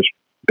pelagic fish.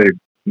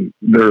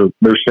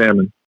 They're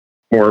salmon.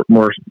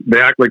 More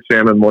they act like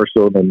salmon more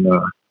so than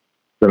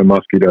a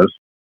muskie does.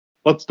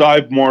 Let's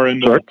dive more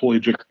into the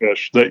pelagic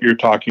fish that you're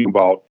talking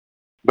about.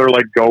 They're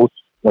like ghosts.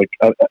 Like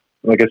I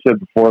said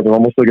before, they're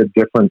almost like a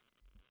different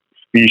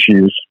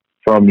species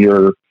from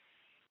your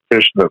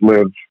fish that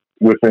live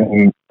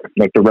within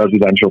like the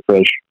residential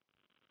fish.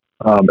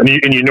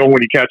 And you know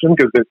when you catch them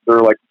because they're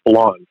like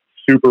blonde,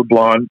 super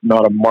blonde,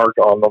 not a mark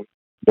on them.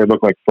 They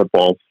look like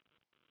footballs.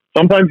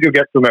 Sometimes you'll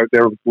get some out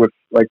there with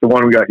like the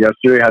one we got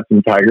yesterday had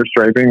some tiger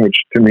striping, which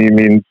to me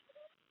means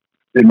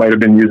it might have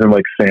been using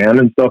like sand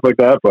and stuff like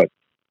that. But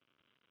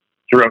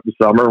throughout the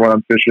summer when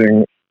I'm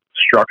fishing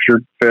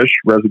structured fish,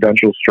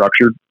 residential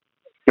structured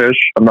fish,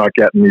 I'm not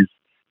getting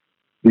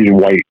these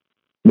white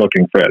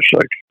looking fish.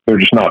 Like they're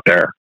just not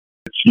there.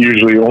 It's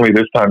usually only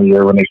this time of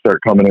year when they start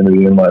coming into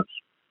the inlets.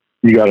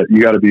 You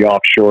gotta be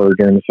offshore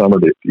during the summer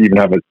to even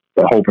have a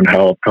hope in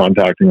hell of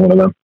contacting one of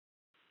them.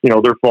 You know,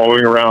 they're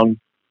following around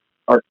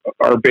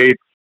our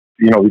baits.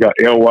 You know, we got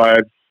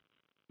alewives,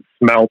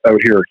 smelt out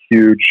here are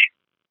huge,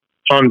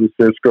 tons of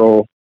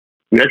Cisco.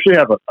 We actually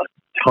have a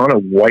ton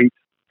of white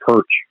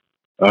perch.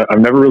 I've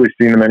never really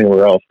seen them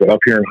anywhere else, but up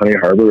here in Honey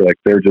Harbor, like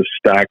they're just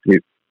stacked.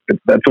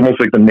 That's almost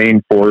like the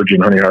main forage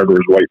in Honey Harbor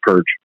is white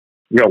perch.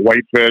 We got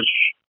whitefish,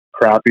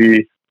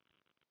 crappie,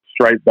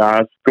 striped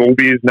bass.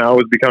 Gobies now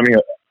is becoming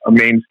a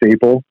main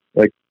staple.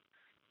 Like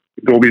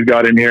gobies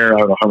got in here, I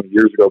don't know how many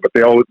years ago, but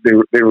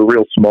they were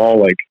real small,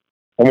 like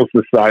almost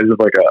the size of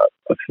like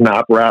a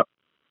snap wrap,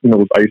 you know,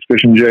 those ice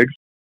fishing jigs.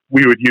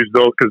 We would use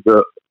those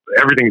because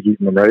everything's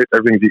eating them, right?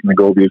 Everything's eating the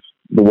gobies.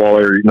 The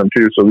walleye are eating them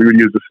too. So we would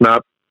use the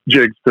snap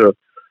jigs to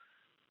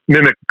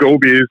mimic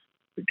gobies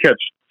to catch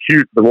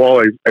cute. The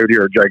walleyes out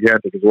here are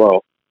gigantic as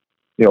well.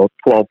 You know,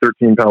 12,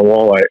 13 pound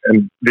walleye.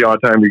 And the odd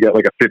time we get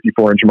like a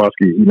 54-inch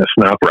muskie eating a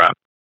snap wrap.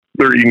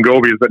 They're eating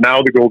gobies, but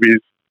now the gobies,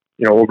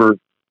 you know, over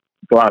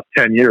the last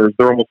 10 years,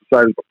 they're almost the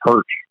size of a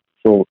perch.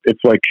 So it's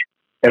like,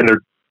 and they're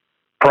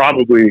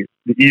probably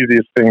the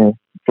easiest thing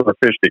for a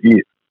fish to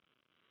eat.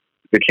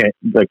 They can't,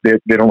 like,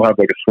 they don't have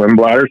like a swim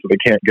bladder, so they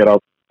can't get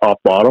up off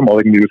bottom. All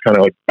they can do is kind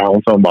of like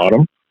bounce on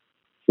bottom.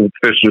 So the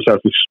fish just has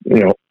to,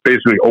 you know,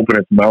 basically open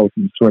its mouth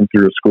and swim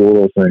through a school of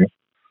those things.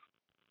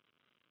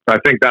 I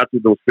think that's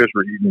what those fish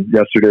were eating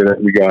yesterday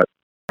that we got.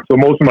 So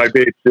most of my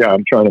baits, yeah,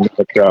 I'm trying to make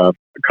the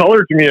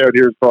color to me out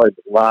here is probably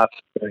the last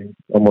thing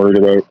I'm worried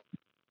about.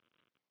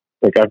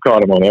 Like I've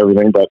caught them on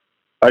everything, but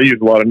I use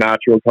a lot of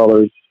natural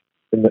colors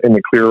in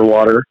the clear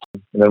water.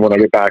 And then when I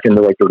get back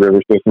into like the river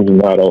systems and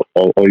that,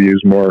 I'll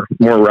use more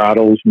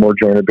rattles, more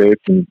jointed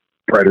baits and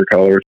brighter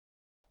colors.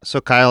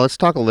 So Kyle, let's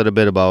talk a little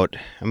bit about,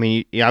 I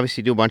mean, you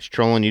obviously do a bunch of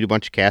trolling, you do a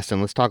bunch of casting.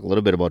 Let's talk a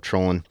little bit about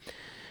trolling.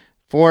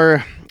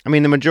 The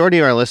majority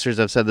of our listeners,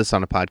 I've said this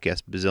on a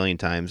podcast a bazillion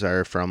times,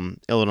 are from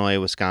Illinois,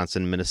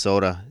 Wisconsin,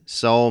 Minnesota.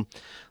 So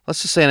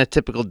let's just say on a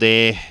typical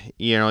day,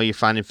 you know, you're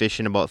finding fish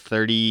in about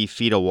 30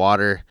 feet of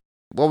water.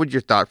 What would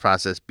your thought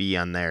process be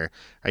on there?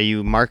 Are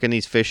you marking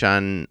these fish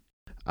on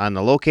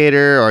the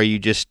locator, or are you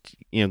just,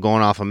 you know,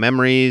 going off of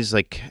memories?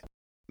 Like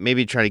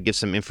maybe try to give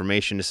some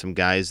information to some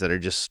guys that are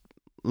just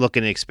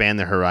looking to expand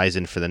their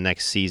horizon for the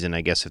next season,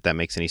 I guess, if that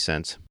makes any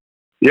sense.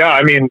 Yeah,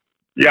 I mean,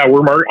 yeah,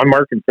 I'm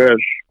marking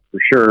fish for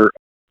sure.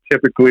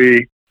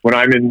 Typically, when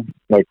I'm in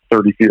like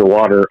 30 feet of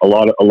water, a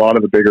lot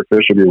of the bigger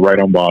fish will be right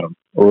on bottom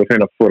or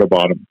within a foot of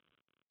bottom.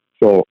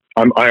 So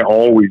I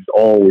always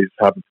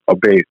have a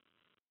bait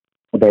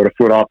about a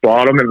foot off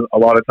bottom, and a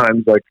lot of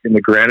times, like in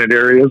the granite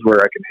areas where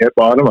I can hit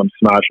bottom, I'm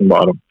smashing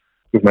bottom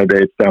with my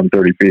baits down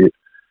 30 feet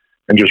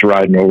and just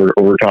riding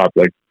over top,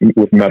 like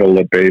with metal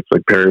lip baits,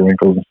 like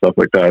periwinkles and stuff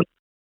like that.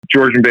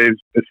 Georgian Bay is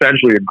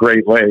essentially a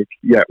great lake,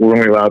 yet we're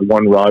only allowed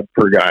one rod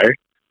per guy,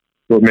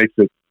 so it makes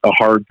it a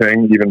hard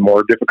thing even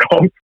more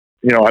difficult.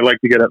 You know, I like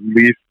to get at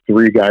least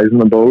 3 guys in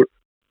the boat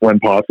when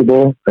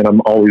possible, and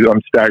I'm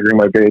staggering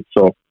my baits.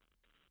 So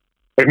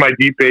like my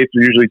deep baits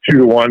are usually 2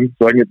 to 1,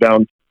 so I can get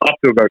down up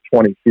to about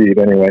 20 feet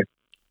anyway.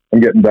 I'm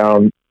getting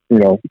down, you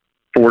know,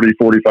 40,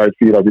 45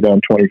 feet. I'll be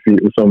down 20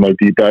 feet with some of my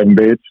deep diving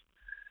baits.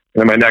 And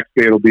then my next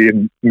bait will be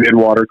in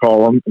mid-water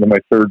column, and then my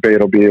third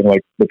bait will be in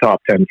like the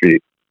top 10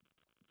 feet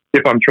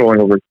if I'm trolling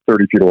over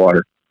 30 feet of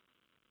water.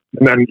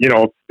 And then, you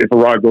know, if a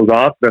rod goes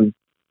off, then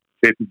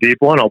it's a deep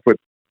one, I'll put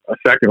a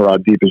second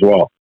rod deep as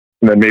well.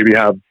 And then maybe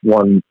have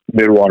one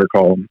mid-water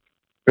column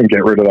and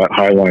get rid of that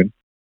high line.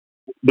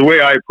 The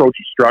way I approach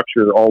a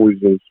structure always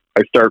is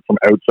I start from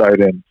outside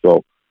in.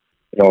 So,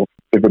 you know,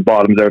 if it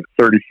bottoms out at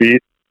 30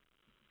 feet,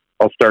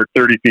 I'll start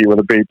 30 feet with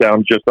a bait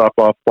down just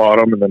off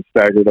bottom and then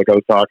stagger like I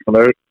was talking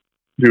about.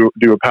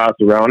 Do a pass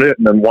around it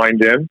and then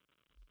wind in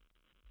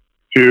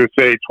to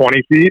say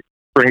 20 feet,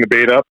 bring the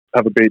bait up,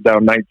 have a bait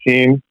down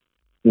 19,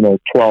 you know,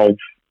 12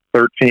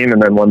 13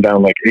 and then one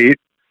down like 8.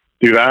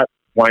 Do that,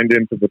 wind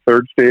into the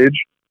third stage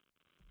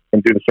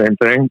and do the same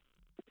thing.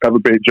 Have a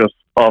bait just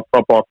up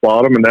off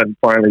bottom, and then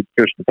finally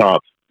fish the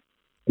tops.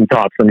 And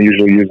tops I'm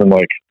usually using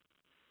like,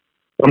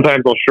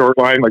 sometimes I'll short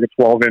line like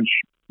a 12-inch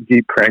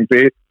deep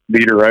crankbait,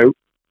 lead her out,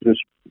 just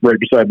right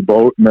beside the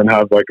boat, and then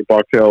have like a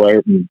bucktail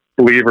out. And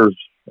believers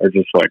are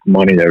just like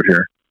money out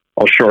here.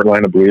 I'll short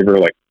line a believer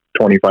like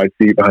 25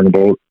 feet behind the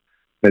boat.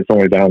 It's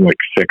only down like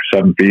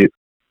 6-7 feet.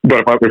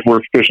 But if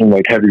we're fishing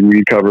like heavy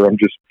weed cover, I'm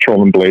just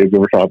trolling blades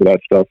over top of that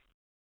stuff.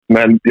 And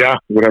then, yeah,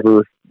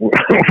 whatever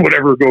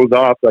goes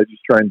off, I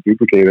just try and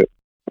duplicate it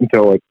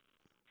until it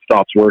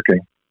stops working.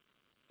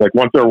 Like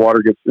once our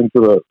water gets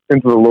into the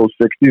low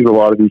 60s, a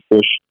lot of these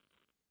fish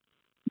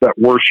that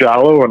were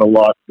shallow and a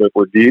lot that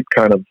were deep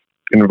kind of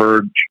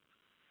converge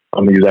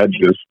on these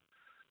edges.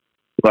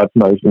 So that's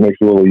nice. It makes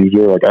it a little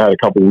easier. Like I had a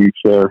couple of weeks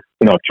there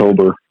in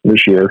October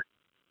this year,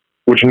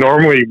 which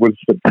normally was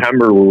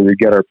September where we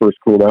get our first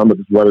cool down, but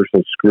this weather's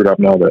so screwed up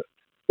now that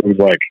it was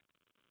like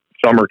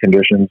summer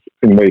conditions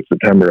in late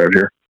September out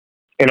here.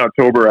 In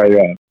October, I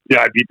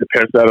beat the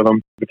piss out of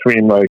them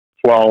between like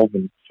 12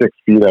 and 6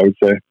 feet, I would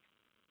say.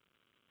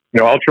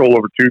 I'll troll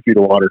over 2 feet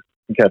of water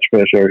and catch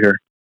fish out here.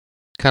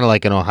 Kind of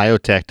like an Ohio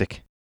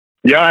tactic.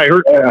 Yeah, I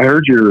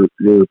heard your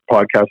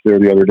podcast there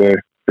the other day.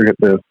 Forget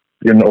the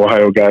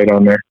Ohio guide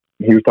on there.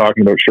 He was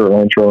talking about short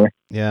line trolling.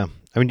 Yeah.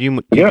 I mean, do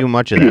you do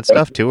much of that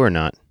stuff too or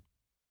not?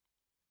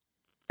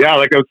 Yeah,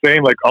 like I was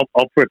saying, like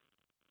I'll put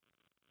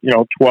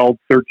 12,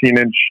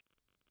 13-inch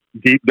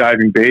deep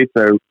diving baits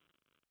out,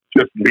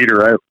 just lead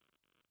her out,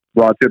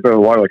 raw tip out of the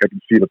water, like I can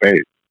see the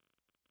bait.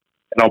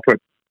 And I'll put,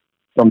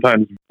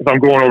 sometimes if I'm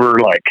going over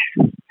like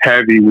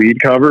heavy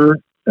weed cover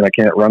and I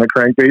can't run a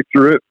crankbait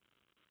through it,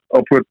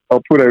 I'll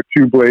put out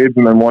 2 blades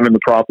and then one in the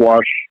prop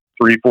wash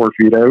 3-4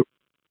 feet out.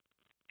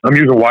 I'm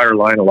using wire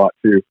line a lot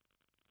too.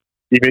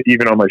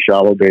 Even on my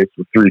shallow baits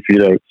with 3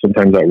 feet out,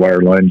 sometimes that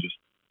wire line just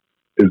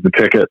is the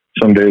ticket.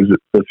 Some days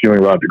it's the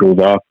only rod that goes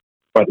off.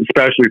 But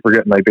especially for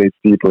getting my baits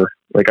deeper.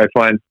 Like I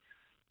find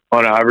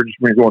on average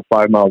when you're going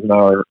 5 miles an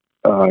hour,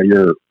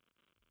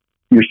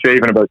 you're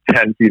saving about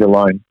 10 feet of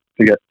line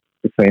to get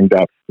the same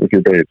depth with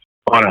your baits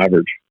on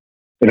average.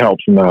 It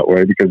helps in that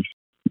way because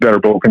better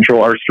boat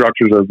control. Our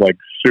structures are like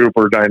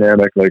super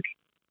dynamic. Like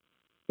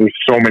there's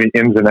so many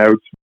ins and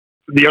outs.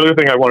 The other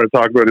thing I want to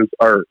talk about is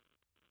our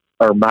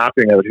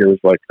mapping out here is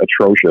like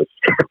atrocious.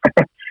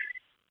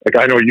 Like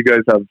I know you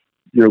guys have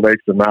your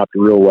lakes are mapped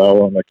real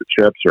well on like the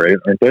chips, right?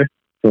 Aren't they?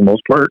 For the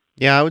most part.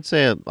 Yeah, I would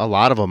say a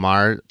lot of them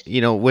are.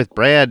 With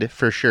Brad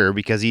for sure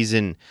because he's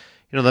in.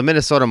 The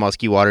Minnesota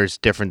muskie water is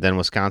different than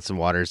Wisconsin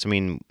waters. I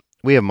mean,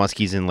 we have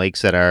muskies in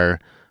lakes that are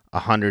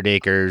 100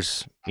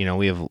 acres.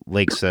 We have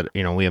lakes that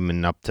we have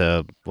them up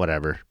to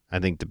whatever. I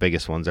think the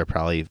biggest ones are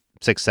probably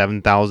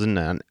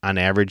 6,000-7,000 on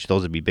average.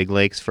 Those would be big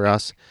lakes for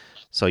us.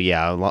 So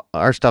yeah,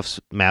 our stuff's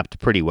mapped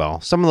pretty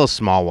well. Some of those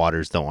small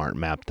waters though aren't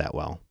mapped that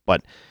well.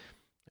 But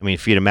I mean,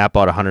 for you to map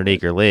out a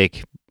 100-acre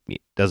lake,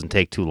 it doesn't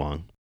take too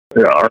long.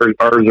 Yeah, ours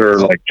are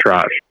like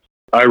trash.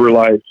 I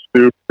rely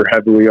super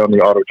heavily on the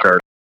auto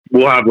chart.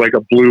 We'll have like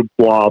a blue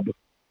blob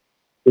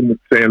in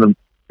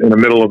the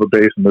middle of a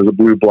basin. There's a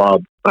blue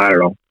blob, I don't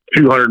know,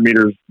 200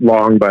 meters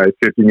long by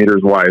 50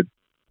 meters wide.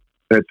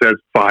 And it says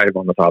 5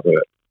 on the top of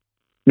it.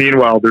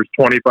 Meanwhile, there's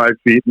 25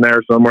 feet in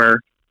there somewhere.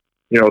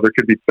 There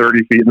could be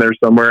 30 feet in there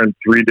somewhere and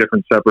 3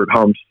 different separate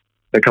humps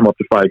that come up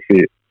to 5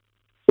 feet.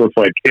 So it's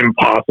like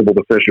impossible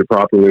to fish it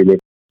properly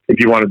if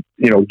you want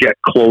to, get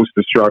close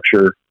to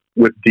structure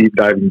with deep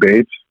diving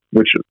baits,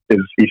 which is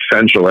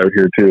essential out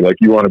here too. Like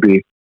you want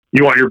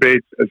your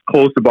baits as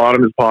close to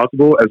bottom as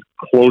possible, as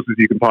close as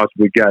you can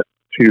possibly get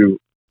to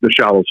the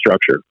shallow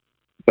structure,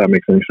 if that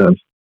makes any sense.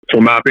 So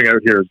mapping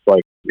out here is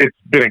like, it's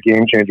been a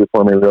game changer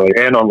for me really.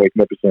 And on Lake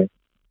Nipissing,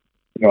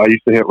 I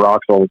used to hit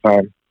rocks all the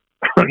time.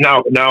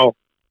 Now,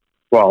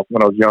 well,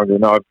 when I was younger,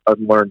 now I've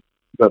learned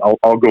that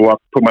I'll go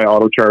up, put my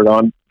auto chart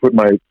on, put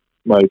my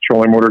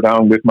trolling motor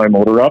down with my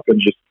motor up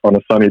and just on a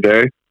sunny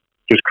day,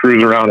 just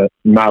cruise around it,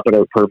 map it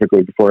out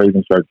perfectly before I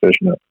even start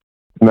fishing it.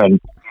 And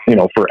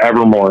then,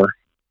 forevermore,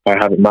 I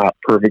have it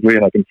mapped perfectly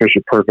and I can fish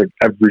it perfect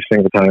every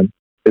single time.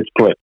 It's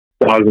put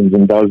dozens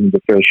and dozens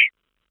of fish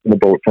in the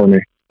boat for me,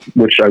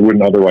 which I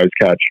wouldn't otherwise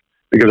catch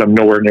because I'm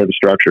nowhere near the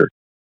structure.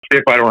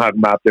 If I don't have it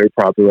mapped out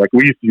properly, like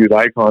we used to use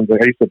icons, I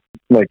used to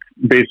like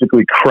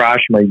basically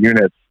crash my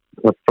units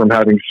from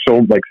having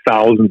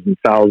thousands and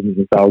thousands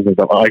and thousands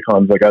of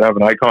icons. Like I'd have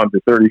an icon for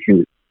 30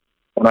 feet,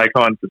 an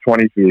icon for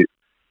 20 feet,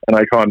 an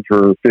icon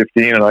for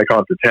 15, an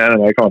icon for 10,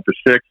 an icon for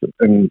 6,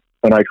 and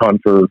an icon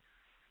for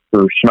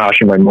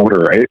smashing my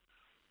motor, right?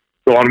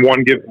 So on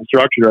one given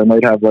structure, I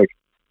might have like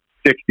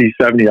 60,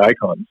 70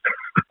 icons.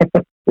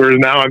 Whereas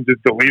now I'm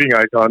just deleting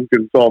icons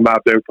because it's all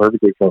mapped out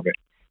perfectly for me.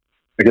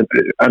 Like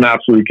it's an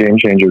absolute game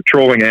changer,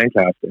 trolling and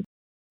casting.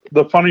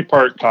 The funny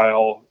part,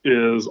 Kyle,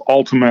 is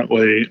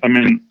ultimately, I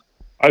mean,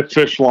 I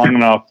fished long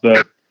enough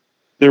that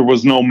there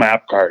was no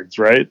map cards,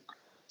 right?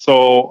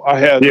 So I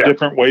had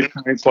different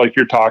waypoints like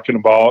you're talking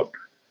about,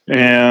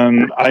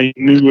 and I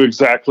knew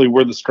exactly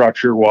where the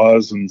structure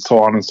was and so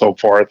on and so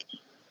forth.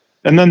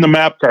 And then the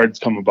map cards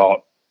come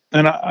about.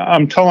 And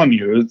I'm telling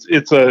you,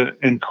 it's an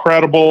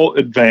incredible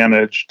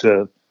advantage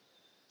to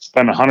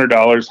spend $100,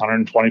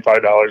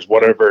 $125,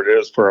 whatever it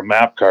is for a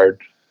map card.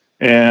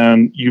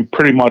 And you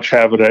pretty much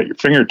have it at your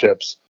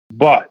fingertips.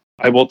 But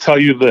I will tell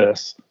you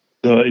this,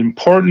 the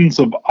importance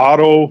of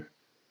auto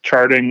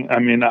charting, I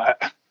mean,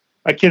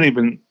 I can't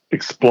even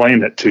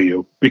explain it to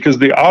you, because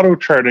the auto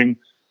charting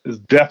is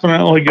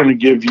definitely going to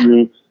give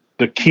you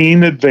the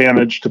keen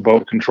advantage to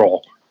boat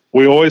control.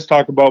 We always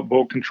talk about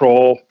boat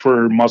control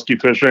for musky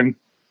fishing.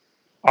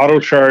 Auto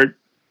chart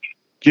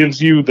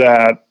gives you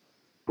that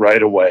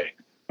right away.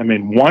 I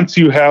mean, once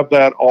you have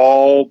that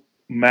all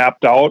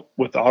mapped out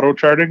with auto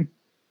charting,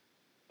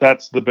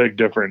 that's the big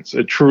difference.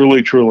 It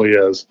truly, truly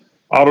is.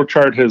 Auto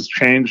chart has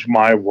changed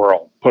my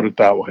world, put it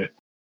that way.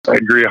 I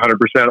agree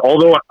 100%.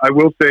 Although I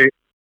will say,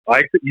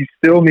 you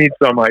still need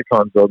some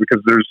icons though,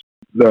 because there's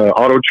the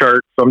auto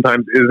chart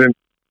sometimes isn't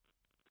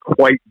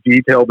quite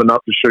detailed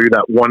enough to show you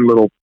that one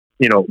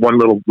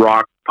little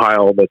rock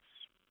pile that's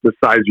the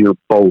size of your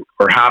boat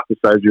or half the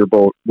size of your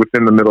boat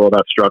within the middle of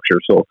that structure.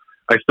 So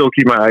I still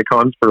keep my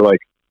icons for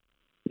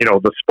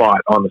the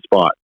spot on the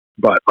spot.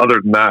 But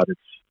other than that, it's,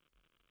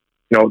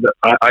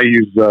 I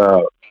use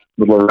the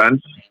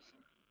Lowrance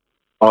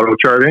auto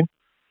charting.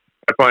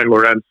 I find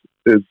Lowrance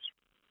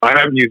I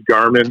haven't used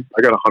Garmin.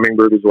 I got a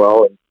Humminbird as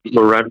well, and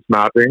Lowrance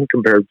mapping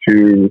compared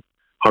to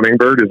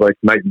Humminbird is like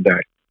night and day.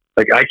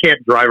 Like, I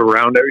can't drive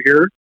around out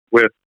here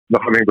with the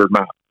Humminbird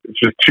map. It's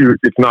just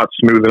it's not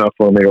smooth enough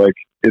for me. Like,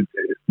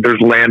 there's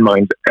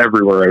landmines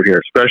everywhere out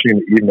here, especially in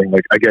the evening.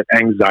 Like, I get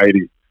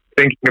anxiety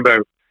thinking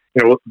about,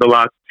 the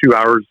last 2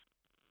 hours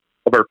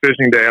of our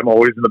fishing day. I'm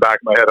always in the back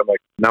of my head. I'm like,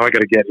 now I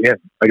got to get in.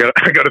 I got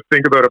to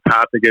think about a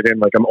path to get in.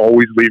 Like, I'm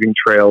always leaving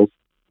trails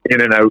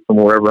in and out from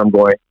wherever I'm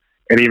going.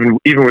 And even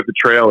with the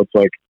trail, it's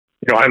like,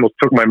 I almost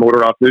took my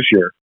motor off this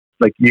year.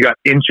 Like, you got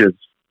inches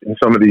in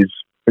some of these,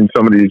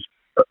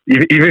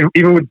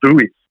 even with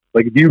buoys.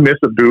 Like, if you miss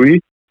a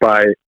buoy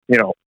by,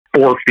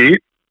 4 feet,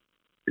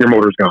 your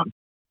motor's gone.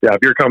 Yeah, if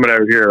you're coming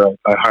out here,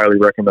 I highly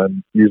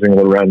recommend using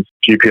Lowrance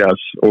GPS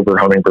over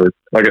Humminbird.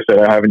 Like I said,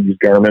 I haven't used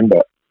Garmin,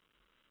 but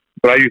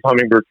I use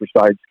Humminbird for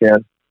side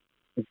scan.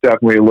 It's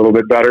definitely a little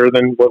bit better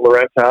than what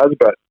Lowrance has,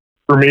 but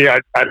for me,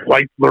 I'd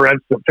like Lowrance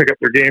to pick up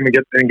their game and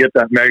get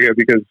that Mega,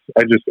 because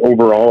I just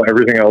overall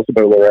everything else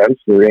about Lowrance,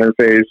 their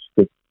interface,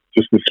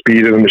 just the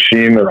speed of the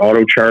machine, their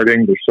auto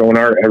charting, their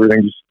sonar,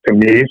 everything just to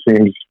me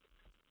seems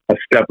a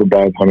step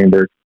above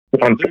Humminbird.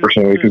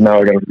 Unfortunately, because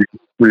now I got to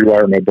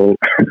rewire my boat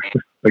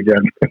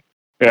again.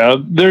 Yeah,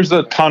 there's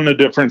a ton of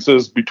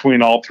differences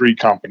between all three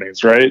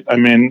companies, right? I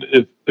mean,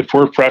 if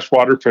we're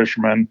freshwater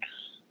fishermen,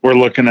 we're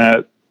looking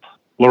at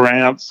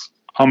Lowrance,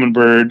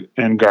 Humminbird,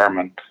 and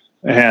Garmin,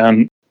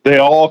 and they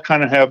all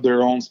kind of have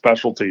their own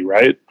specialty,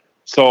 right?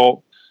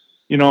 So,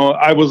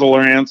 I was a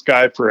Lowrance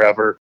guy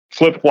forever,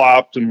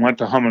 flip-flopped and went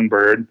to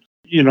Humminbird.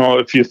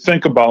 If you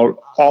think about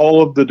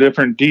all of the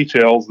different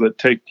details that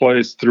take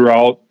place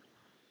throughout,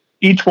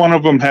 each one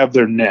of them have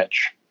their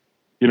niche.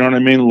 You know what I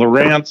mean?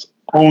 Lowrance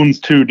owns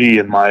 2D,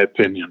 in my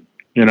opinion.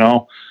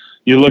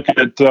 You look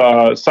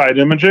at side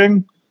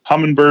imaging,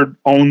 Humminbird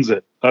owns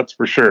it. That's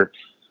for sure.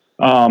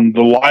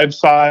 The live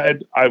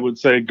side, I would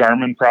say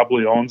Garmin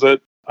probably owns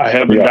it. I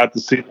haven't got to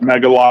see the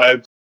Mega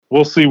Live.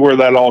 We'll see where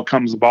that all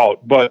comes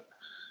about. But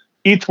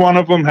each one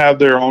of them have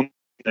their own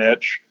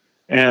niche.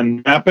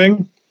 And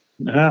mapping,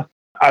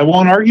 I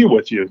won't argue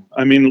with you.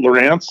 I mean,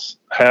 Lowrance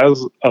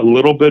has a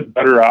little bit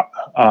better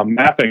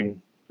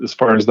mapping as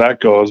far as that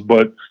goes.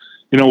 But,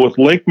 with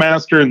Lake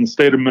Master in the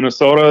state of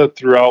Minnesota,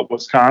 throughout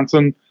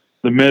Wisconsin,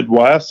 the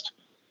Midwest,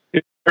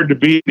 it's hard to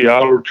beat the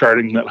auto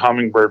charting that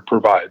Humminbird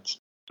provides.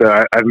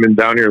 I haven't been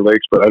down here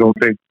lakes, but I don't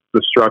think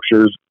the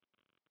structure's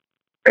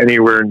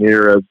anywhere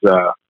near as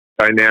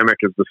dynamic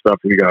as the stuff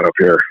we got up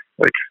here.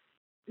 Like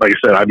I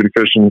said, I've been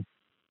fishing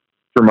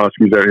for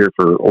muskies out here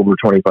for over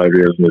 25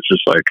 years, and it's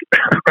just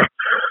like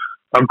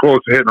I'm close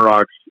to hitting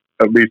rocks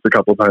at least a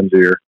couple times a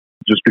year,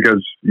 just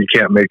because you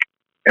can't make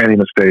any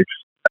mistakes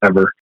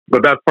ever.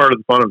 But that's part of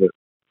the fun of it.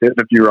 Hitting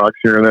a few rocks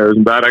here and there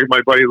isn't bad.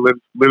 My buddy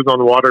lives on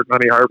the water at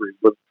Honey Harbor.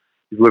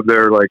 He's lived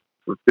there like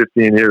for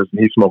 15 years,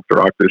 and he smoked a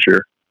rock this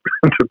year.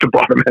 Took the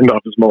bottom end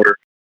off his motor.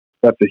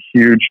 That's a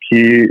huge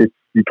key. If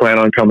you plan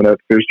on coming out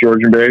to fish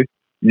Georgian Bay,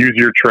 use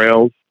your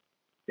trails.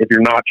 If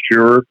you're not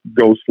sure,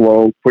 go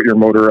slow, put your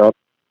motor up,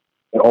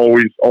 and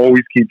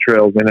always keep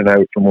trails in and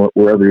out from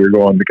wherever you're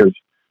going, because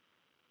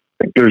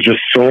there's just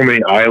so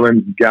many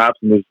islands and gaps,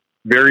 and there's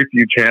very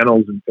few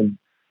channels in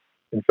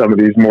some of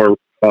these more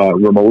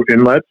remote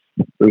inlets.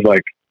 There's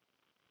like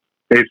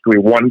basically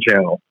one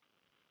channel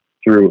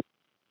through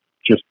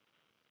just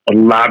a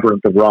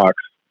labyrinth of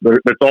rocks.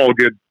 That's all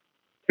good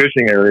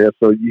fishing area,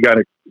 so you got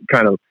to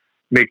kind of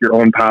make your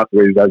own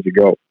pathways as you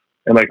go.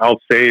 And like I'll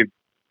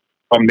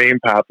name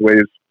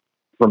pathways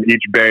from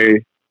each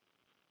bay,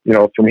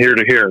 from here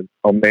to here,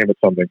 I'll name it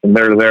something. From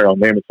there to there, I'll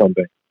name it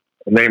something.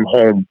 I'll name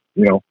home,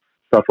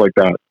 stuff like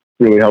that.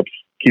 Really helps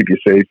keep you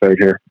safe out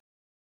here.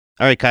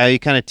 All right, Kyle, you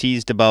kind of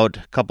teased about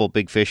a couple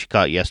big fish you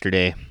caught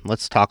yesterday.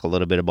 Let's talk a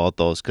little bit about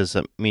those because,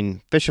 I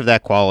mean, fish of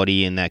that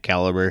quality and that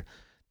caliber,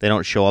 they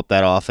don't show up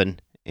that often,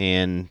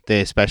 and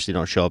they especially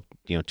don't show up,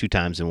 2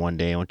 times in one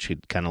day. I want you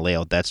to kind of lay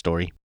out that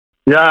story.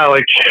 Yeah,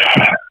 like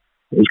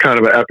it was kind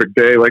of an epic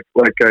day. Like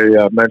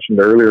I mentioned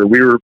earlier,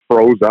 we were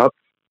froze up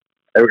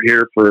out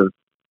here for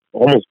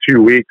almost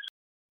 2 weeks.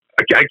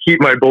 I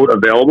keep my boat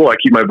available. I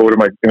keep my boat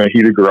in a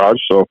heated garage.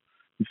 So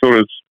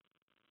does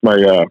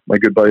my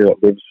good buddy that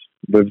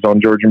lives on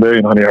Georgian Bay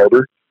in Honey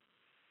Harbor.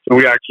 So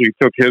we actually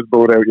took his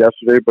boat out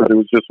yesterday, but it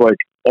was just like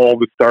all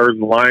the stars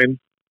aligned.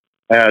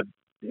 I had,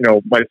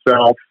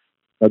 myself,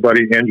 my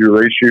buddy Andrew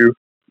Leishu,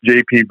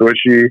 JP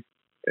Bushy,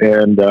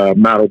 and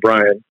Matt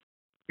O'Brien.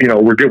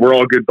 We're good. We're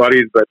all good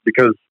buddies, but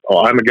because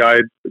I'm a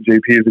guide,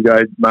 JP is a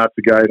guide, Matt's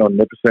a guide on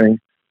Nipissing,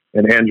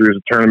 and Andrew is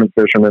a tournament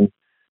fisherman.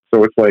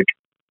 So it's like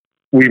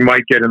we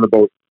might get in the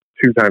boat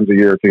 2 times a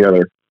year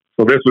together.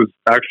 So this was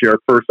actually our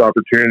first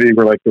opportunity.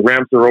 We're like, the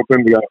ramps are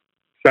open. We got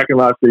second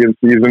last day of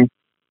the season.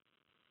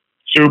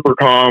 Super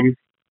calm,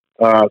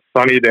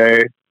 sunny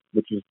day,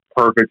 which is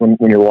perfect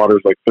when your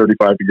water's like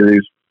 35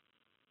 degrees.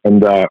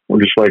 And we're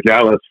just like,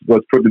 yeah,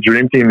 let's put the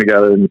dream team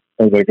together. And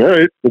I was like, all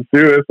right, let's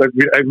do this. Like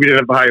we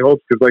didn't have high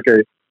hopes because, like I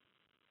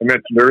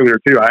mentioned earlier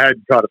too, I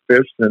hadn't caught a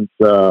fish since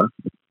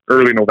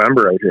early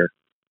November out here.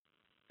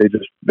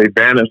 They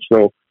vanished.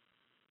 So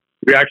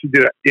we actually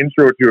did an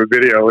intro to a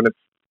video, and it's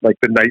like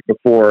the night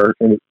before.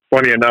 And it's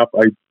funny enough,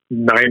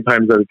 9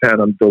 times out of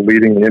 10, I'm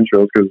deleting the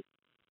intros because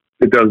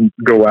it doesn't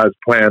go as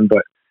planned.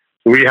 But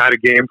so we had a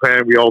game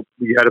plan. We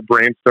had a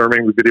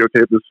brainstorming. We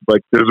videotaped this.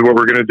 Like, this is what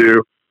we're gonna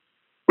do.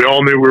 We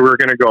all knew where we were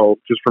going to go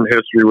just from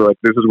history. We're like,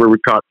 this is where we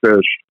caught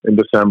fish in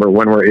December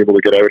when we're able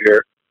to get out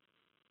here.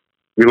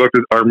 We looked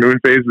at our moon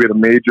phase. We had a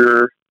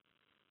major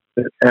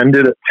that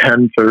ended at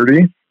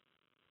 10:30.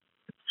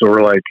 So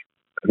we're like,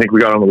 I think we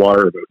got on the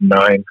water about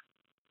 9.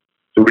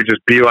 So we just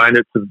beelined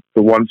it to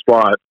the one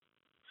spot,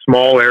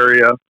 small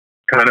area,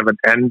 kind of an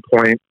end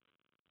point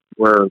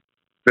where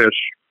fish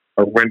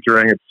are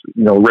wintering. It's,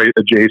 right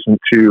adjacent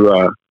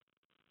to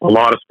a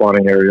lot of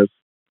spawning areas.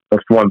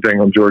 That's one thing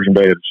on Georgian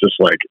Bay. It's just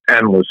like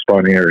endless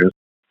spawning areas.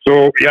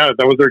 So yeah,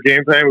 that was our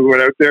game plan. We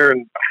went out there,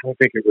 and I don't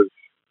think we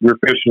were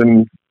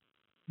fishing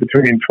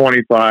between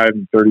 25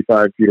 and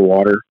 35 feet of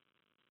water.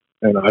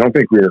 And I don't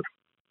think we were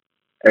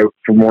out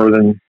for more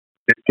than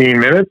 15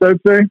 minutes, I'd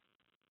say.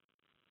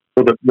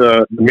 So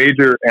the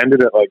major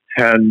ended at like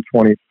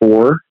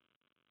 10:24.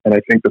 And I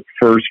think the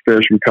first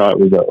fish we caught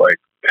was at like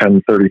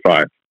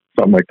 10:35,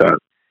 something like that.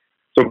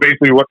 So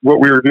basically what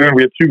we were doing,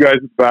 we had 2 guys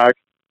at the back,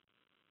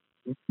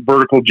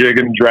 vertical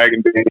jigging,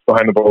 dragging bait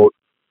behind the boat.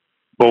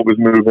 Boat was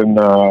moving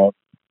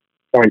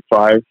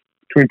 0.5,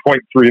 between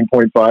 0.3 and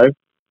 0.5.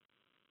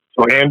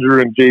 So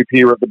Andrew and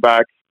JP were at the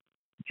back,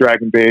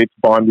 dragging baits,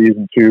 bondies,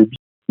 and tubes.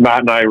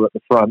 Matt and I were at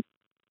the front,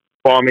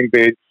 bombing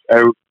baits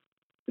out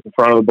in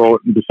front of the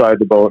boat and beside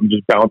the boat and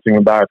just bouncing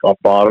them back off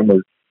bottom.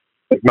 Or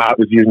if Matt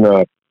was using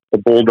a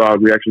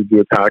bulldog, we actually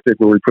do a tactic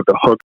where we put the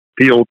hook,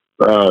 peel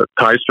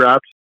tie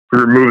straps, we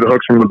remove the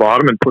hooks from the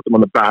bottom and put them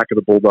on the back of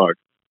the bulldog.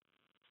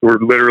 We're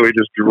literally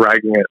just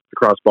dragging it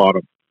across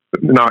bottom,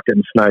 but not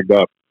getting snagged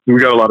up. We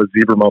got a lot of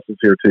zebra mussels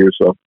here too,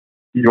 so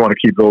you want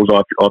to keep those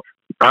off.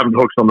 Having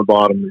hooks on the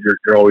bottom,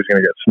 you're always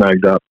going to get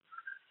snagged up.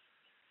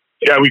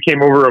 Yeah, we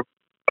came over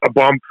a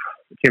bump.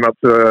 We came up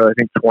to, I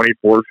think,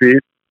 24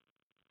 feet,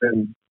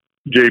 and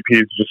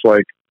JP's just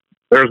like,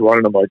 there's one,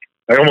 and I'm like,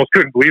 I almost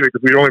couldn't believe it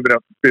because we'd only been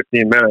up for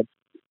 15 minutes.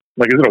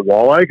 Like, is it a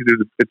walleye?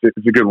 Because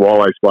it's a good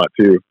walleye spot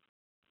too.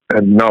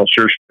 And no,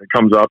 sure, it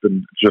comes up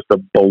and it's just a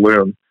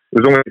balloon. It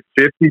was only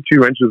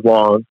 52 inches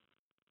long,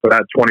 but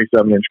had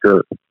 27-inch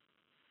girth.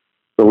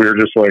 So we were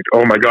just like,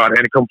 oh my God,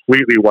 and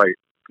completely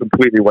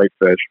white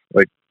fish,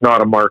 like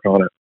not a mark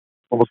on it.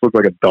 Almost looked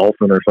like a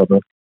dolphin or something.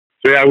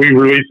 So yeah, we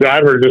released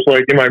that. We're just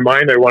like, in my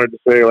mind, I wanted to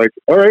say like,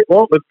 all right,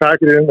 well, let's pack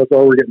it in. That's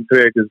all we're getting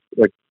today. Because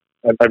like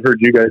I've heard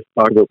you guys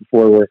talk about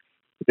before, where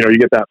you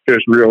get that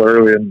fish real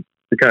early and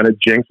it kind of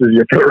jinxes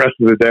you for the rest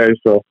of the day.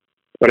 So,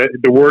 but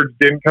the words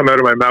didn't come out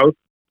of my mouth.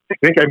 I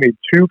think I made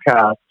 2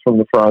 casts from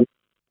the front.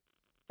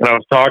 And I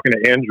was talking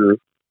to Andrew,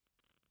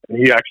 and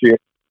he actually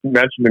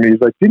mentioned to me, he's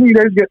like, didn't you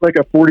guys get like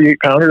a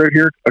 48-pounder out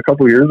here a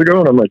couple of years ago?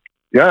 And I'm like,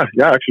 yeah,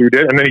 actually we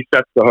did. And then he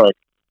sets the hook.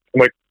 I'm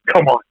like,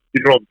 come on,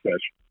 you don't have the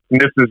fish. And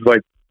this is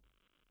like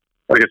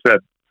I said,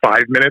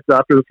 5 minutes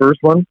after the first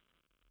one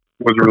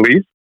was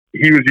released.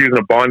 He was using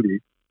a Bondi.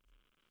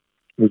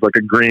 It was like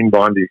a green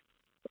Bondi,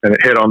 and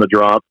it hit on the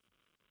drop.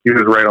 He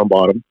was right on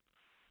bottom.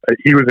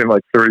 He was in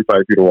like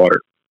 35 feet of water.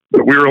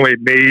 But we were only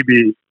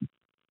maybe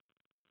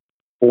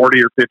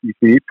 40 or 50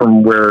 feet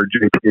from where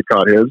JP had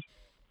caught his.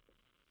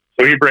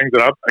 So he brings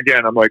it up.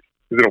 Again, I'm like,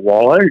 is it a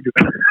walleye?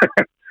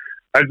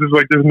 I was just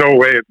like, there's no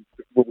way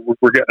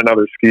we're getting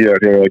another ski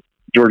out here. Like,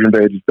 Georgian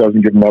Bay just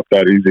doesn't give them up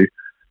that easy.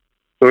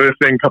 So this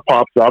thing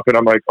pops up, and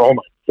I'm like, oh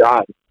my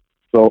God.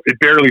 So it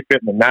barely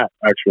fit in the net,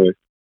 actually.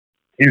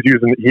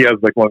 He has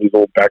like one of these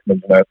old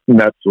Beckman's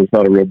nets, so it's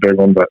not a real big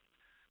one, but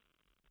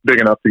big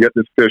enough to get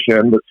this fish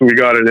in. But so we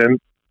got it in,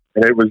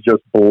 and it was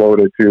just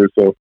bloated too.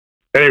 So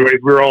anyways,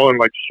 we were all in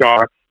like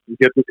shock.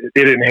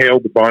 It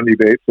inhaled the Bondi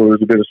bait, so there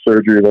was a bit of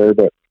surgery there,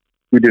 but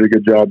we did a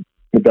good job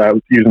with that,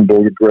 using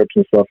boga grips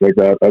and stuff like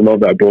that. I love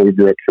that boga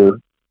grip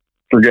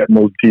for getting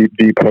those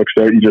deep hooks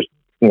out. You just,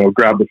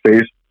 grab the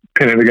face,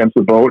 pin it against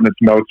the boat, and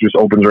its mouth just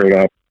opens right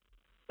up.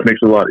 It makes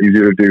it a lot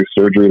easier to do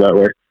surgery that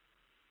way.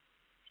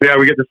 So yeah,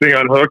 we get this thing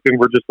unhooked, and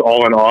we're just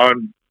all in awe.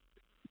 And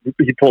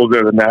he pulls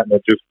out of the net, and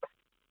it just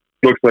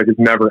looks like it's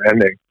never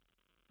ending.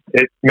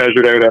 It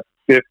measured out at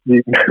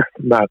 50.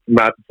 Matt's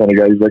a funny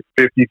guy. He's like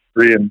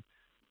 53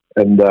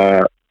 and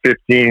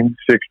 15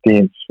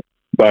 sixteenths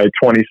by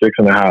 26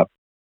 and a half.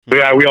 So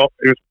yeah,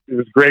 it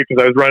was great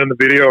because I was running the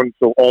video, and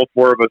so all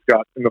four of us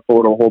got in the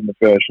photo holding the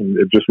fish, and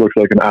it just looks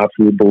like an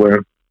absolute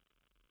balloon.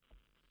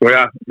 So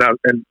yeah,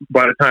 and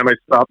by the time I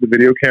stopped the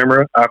video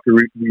camera after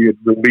we had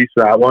released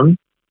that one,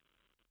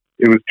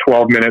 it was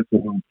 12 minutes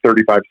and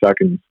 35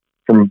 seconds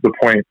from the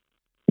point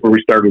where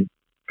we started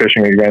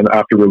fishing again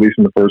after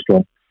releasing the first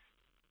one.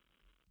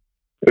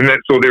 And then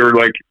so they were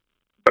like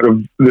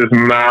this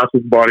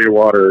massive body of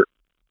water.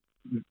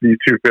 These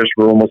two fish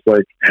were almost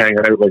like hanging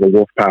out like a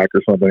wolf pack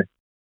or something.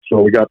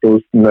 So we got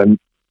those, and then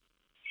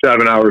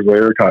 7 hours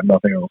later, caught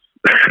nothing else.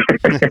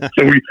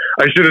 So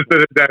I should have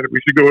said it then. We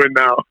should go in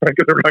now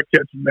because we're not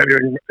catching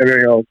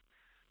anything else.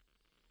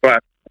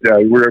 But yeah,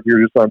 we were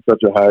just on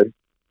such a high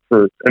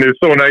and it was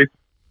so nice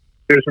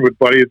fishing with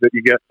buddies that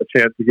you get a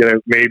chance to get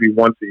out maybe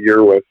once a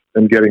year with,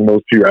 and getting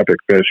those two epic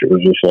fish. It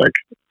was just like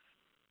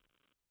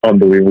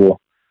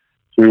unbelievable.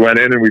 So we went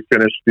in and we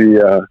finished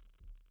the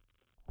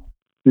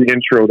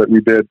intro that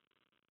we did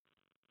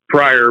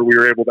prior. We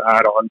were able to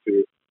add on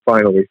to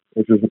finally,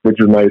 which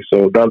is nice.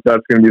 So that's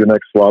going to be the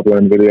next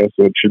Slopland video.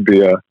 So it should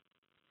be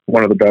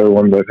one of the better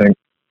ones, I think.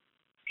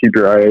 Keep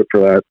your eye out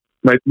for that.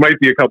 Might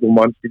be a couple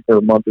months or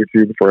a month or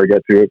two before I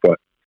get to it, but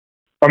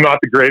I'm not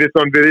the greatest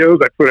on videos.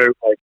 I put out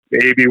like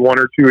maybe one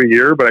or two a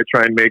year, but I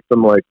try and make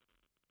them like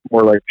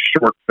more like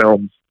short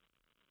films.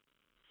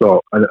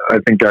 So I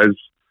think guys,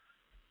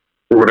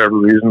 for whatever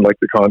reason, like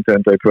the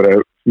content I put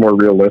out, it's more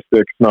realistic.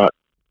 It's not,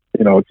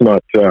 it's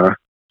not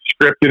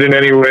scripted in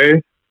any way.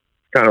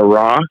 It's kind of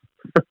raw,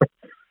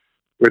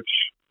 which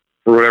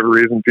for whatever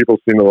reason people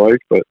seem to like.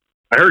 But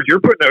I heard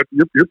you're putting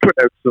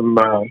out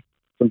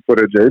some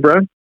footage, eh,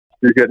 Brad?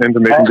 You're getting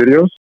into making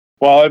videos.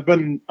 Well, I've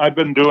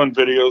been doing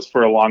videos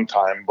for a long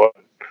time, but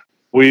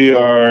we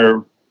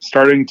are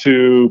starting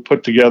to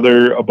put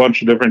together a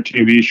bunch of different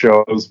TV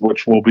shows,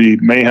 which will be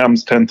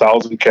Mayhem's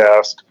 10,000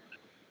 Cast,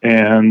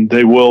 and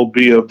they will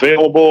be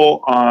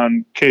available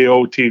on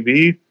KO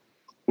TV,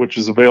 which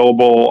is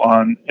available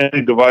on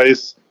any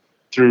device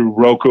through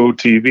Roku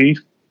TV.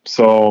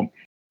 So,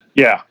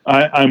 yeah,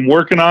 I'm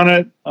working on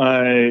it.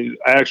 I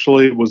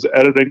actually was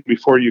editing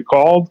before you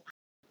called.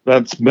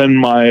 That's been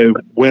my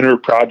winter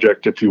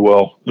project, if you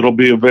will. It'll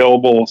be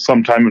available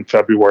sometime in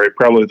February.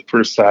 Probably the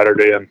first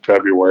Saturday in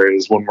February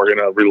is when we're going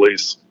to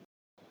release.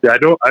 Yeah,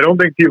 I don't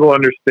think people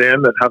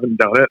understand that, haven't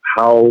done it,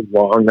 how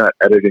long that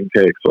editing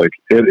takes. Like,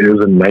 it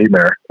is a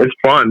nightmare. It's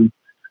fun.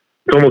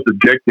 It's almost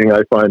addicting,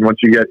 I find, once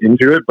you get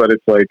into it. But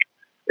it's like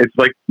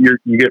you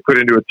get put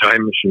into a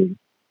time machine,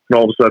 and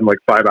all of a sudden, like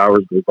 5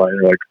 hours goes by, and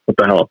you're like, what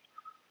the hell?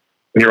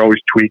 And you're always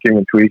tweaking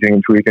and tweaking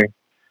and tweaking.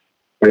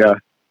 But yeah,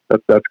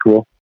 that's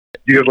cool.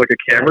 Do you have like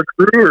a camera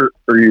crew,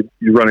 or are you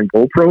running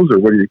GoPros, or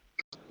what do you?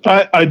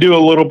 I do a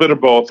little bit of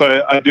both.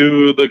 I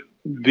do the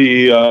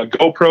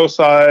GoPro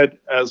side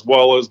as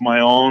well as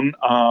my own.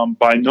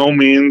 By no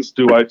means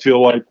do I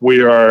feel like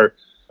we are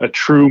a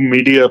true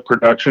media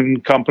production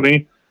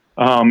company.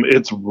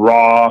 It's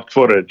raw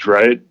footage,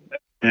 right?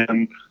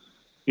 And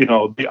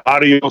the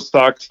audio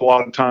sucks a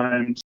lot of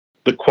times.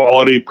 The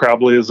quality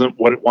probably isn't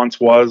what it once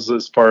was.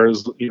 As far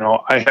as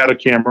I had a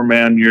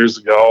cameraman years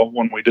ago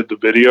when we did the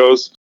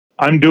videos.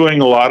 I'm doing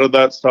a lot of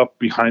that stuff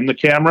behind the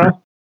camera.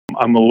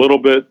 I'm a little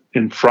bit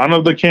in front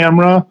of the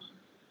camera,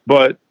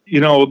 but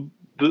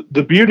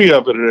the beauty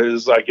of it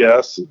is, I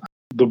guess,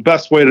 the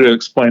best way to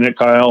explain it,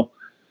 Kyle,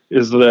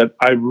 is that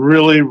I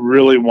really,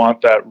 really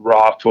want that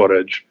raw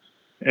footage.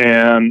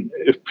 And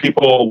if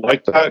people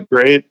like that,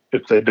 great.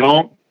 If they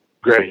don't,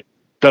 great.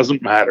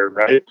 Doesn't matter,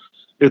 right?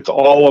 It's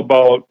all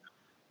about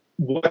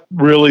what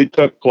really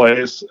took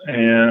place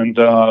and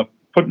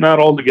putting that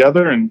all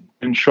together and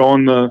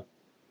showing the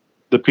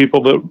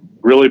people that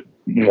really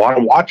want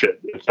to watch it,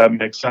 if that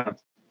makes sense.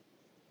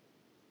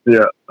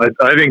 Yeah,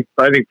 I think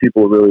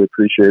people really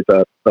appreciate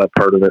that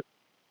part of it.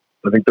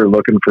 I think they're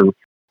looking for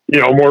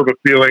more of a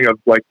feeling of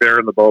like they're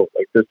in the boat.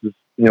 Like this is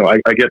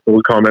I get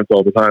those comments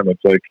all the time.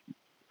 It's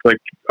like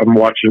I'm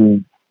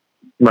watching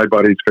my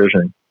buddies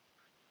fishing,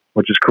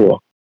 which is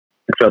cool.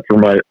 Except for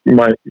my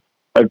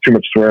I have too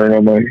much swearing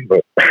on mine,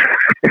 but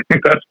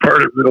that's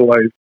part of real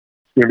life.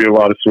 There's going to be a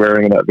lot of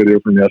swearing in that video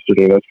from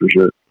yesterday, that's for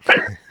sure.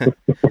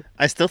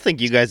 I still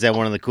think you guys have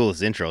one of the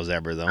coolest intros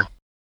ever, though.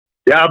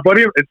 Yeah,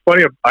 it's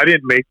funny. I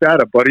didn't make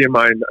that. A buddy of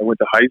mine I went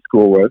to high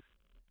school with,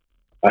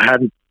 I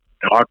hadn't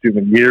talked to him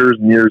in years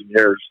and years and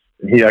years.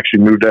 And he actually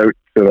moved out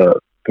to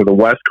the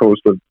west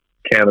coast of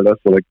Canada.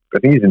 So, like, I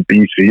think he's in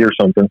BC or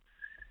something.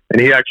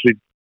 And he actually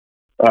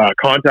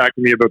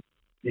contacted me about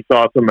he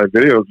saw some of my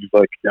videos. He's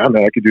like, "Yeah,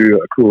 man, I could do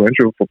a cool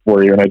intro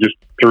for you." And I just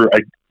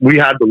we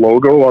had the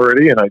logo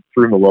already, and I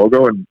threw him the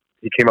logo, and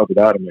he came up with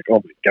that. I'm like,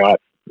 "Oh my god,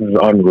 this is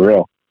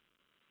unreal."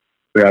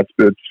 Yeah,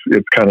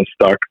 it's kind of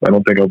stuck. I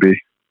don't think I'll be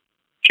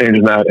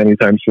changing that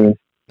anytime soon.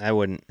 I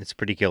wouldn't. It's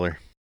pretty killer.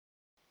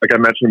 Like I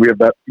mentioned, we have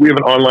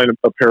an online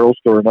apparel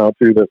store now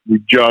too that we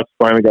just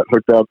finally got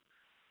hooked up,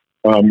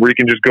 where you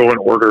can just go and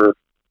order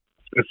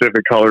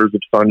specific colors of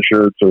sun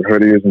shirts or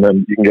hoodies, and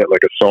then you can get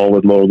like a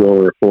solid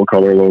logo or a full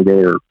color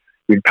logo or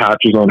big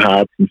patches on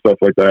hats and stuff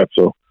like that.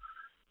 So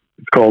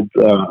it's called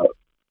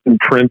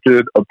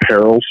Imprinted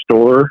Apparel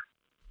Store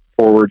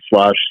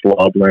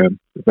 /Slobland,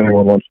 if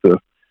anyone wants to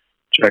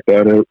check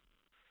that out.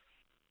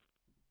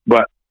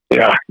 But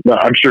yeah,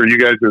 I'm sure you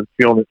guys are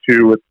feeling it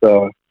too with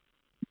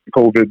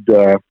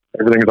COVID.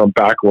 Everything is on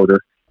back order.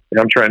 And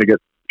I'm trying to get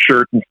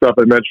shirts and stuff.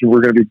 I mentioned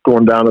we're going to be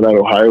going down to that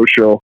Ohio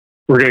show.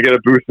 We're going to get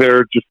a booth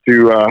there just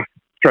to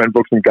try and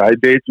book some guide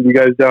dates with you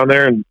guys down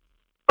there. And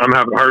I'm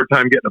having a hard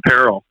time getting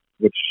apparel,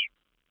 which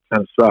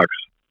kind of sucks.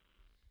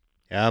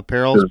 Yeah,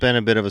 apparel's been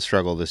a bit of a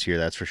struggle this year,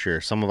 that's for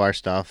sure. Some of our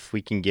stuff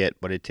we can get,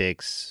 but it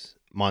takes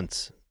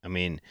months. I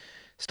mean,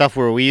 stuff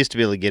where we used to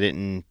be able to get it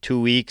in 2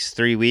 weeks,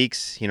 3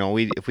 weeks. You know,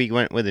 if we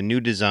went with a new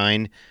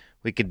design,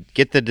 we could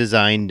get the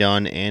design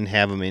done and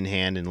have them in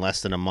hand in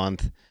less than a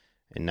month.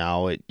 And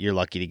now you're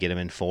lucky to get them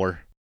in 4.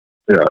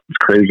 Yeah, it's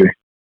crazy.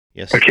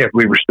 Yes. I can't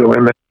believe we're still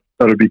in that.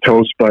 That would be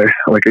toast by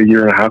like a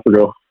year and a half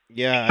ago.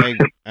 Yeah,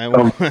 I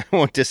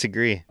won't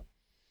disagree.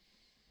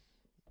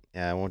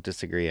 Yeah, I won't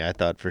disagree. I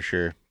thought for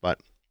sure, but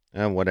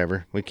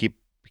whatever. We keep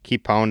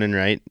pounding,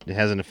 right? It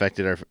hasn't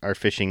affected our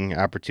fishing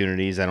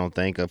opportunities, I don't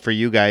think. For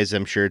you guys,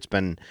 I'm sure it's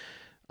been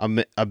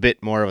a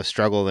bit more of a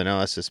struggle than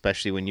us,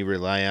 especially when you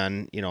rely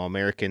on,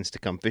 Americans to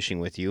come fishing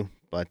with you.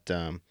 But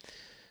I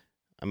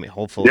mean,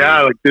 hopefully.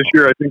 Yeah, like this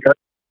year, I think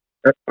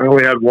I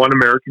only had one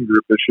American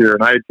group this year,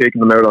 and I had taken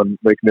them out on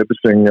Lake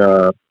Nipissing.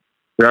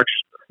 They're actually,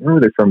 where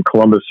are they from?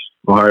 Columbus,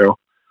 Ohio.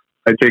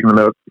 I'd taken them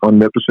out on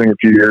Nipissing a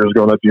few years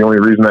ago, and that's the only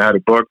reason I had a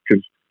book,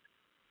 because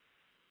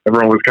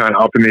everyone was kind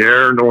of up in the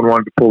air. No one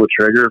wanted to pull the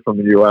trigger from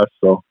the U.S.,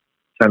 so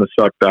it kind of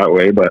sucked that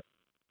way. But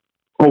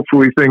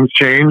hopefully things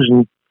change,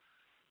 and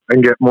I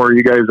can get more of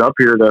you guys up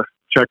here to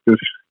check this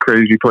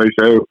crazy place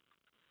out.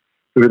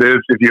 Because it is,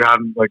 if you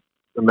haven't, like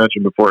I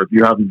mentioned before, if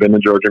you haven't been to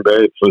Georgian Bay,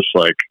 it's just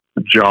like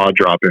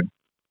jaw-dropping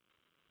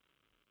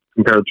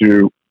compared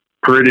to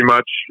pretty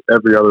much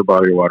every other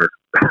body of water.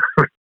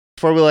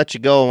 Before we let you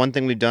go, one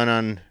thing we've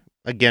done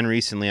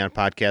recently on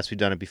podcasts, we've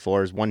done it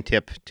before, is one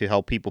tip to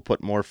help people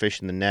put more fish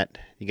in the net.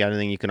 You got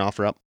anything you can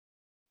offer up?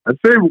 I'd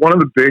say one of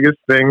the biggest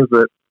things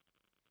that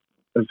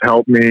has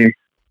helped me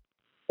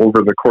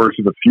over the course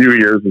of a few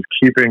years is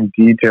keeping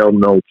detailed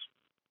notes.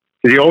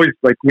 So you always,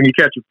 like when you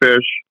catch a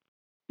fish,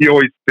 you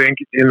always think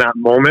in that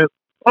moment,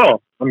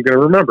 oh, I'm going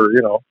to remember,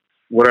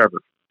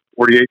 whatever,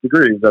 48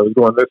 degrees, I was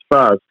going this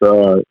fast,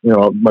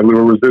 my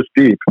lure was this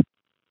deep.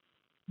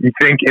 You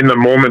think in the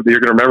moment that you're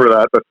going to remember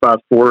that, but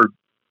fast forward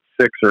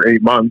 6 or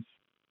 8 months,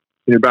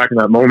 and you're back in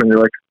that moment, you're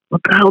like,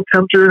 what the hell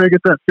temperature did I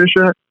get that fish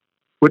at?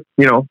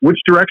 Which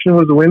direction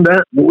was the wind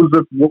at? What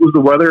was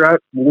the weather at?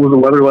 What was the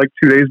weather like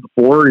 2 days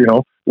before?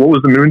 What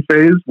was the moon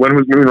phase? When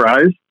was moon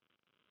rise?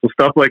 So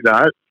stuff like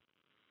that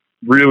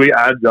really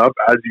adds up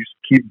as you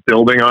keep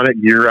building on it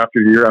year after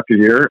year after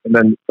year. And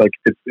then like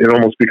it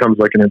almost becomes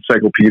like an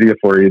encyclopedia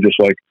for you. Just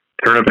like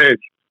turn a page.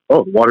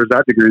 Oh, the water's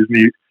that degrees.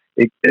 And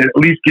it at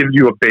least gives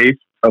you a base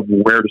of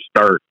where to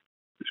start.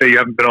 Say you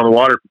haven't been on the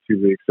water for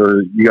 2 weeks,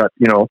 or you got,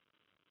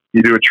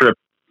 you do a trip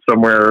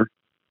somewhere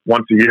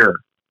once a year.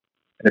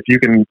 And if you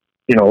can,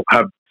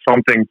 have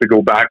something to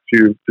go back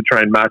to try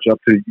and match up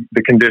to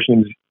the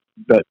conditions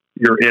that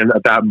you're in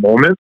at that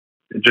moment,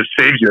 it just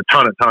saves you a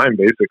ton of time,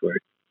 basically.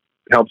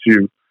 It helps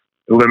you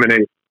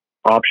eliminate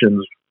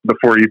options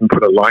before you even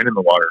put a line in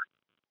the water.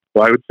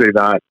 So I would say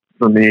that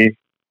for me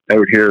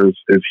out here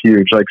is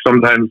huge. Like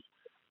sometimes,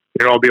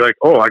 I'll be like,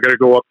 oh, I got to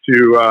go up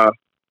to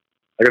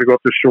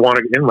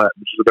Shawaneg Inlet,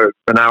 which is about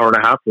an hour and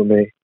a half from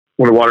me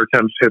when the water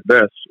temps hit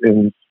this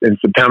in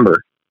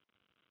September.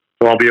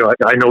 So I'll be like,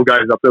 I know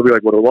guys up there will be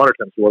like, what are the water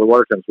temps? What are the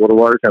water temps? What are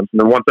the water temps?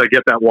 And then once I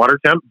get that water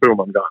temp, boom,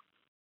 I'm gone.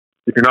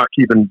 If you're not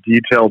keeping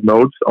detailed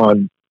notes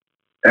on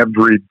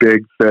every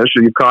big fish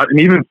that you've caught, and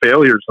even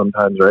failures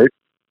sometimes, right?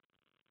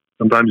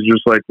 Sometimes you're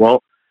just like,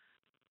 well,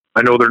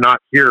 I know they're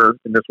not here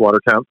in this water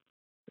temp,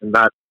 and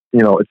that,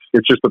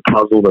 it's just a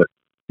puzzle that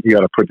you got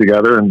to put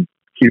together, and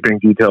keeping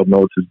detailed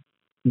notes is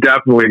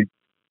definitely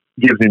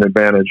gives you an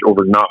advantage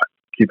over not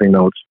keeping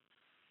notes.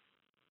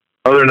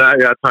 Other than that,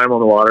 yeah, time on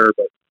the water,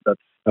 but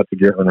that's a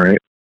given, right?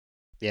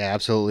 Yeah,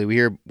 absolutely.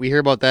 We hear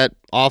about that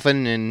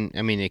often, and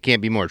I mean, it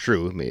can't be more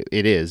true.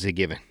 It is a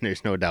given.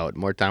 There's no doubt.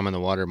 More time on the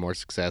water, more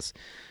success,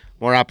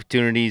 more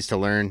opportunities to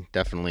learn.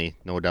 Definitely,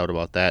 no doubt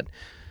about that.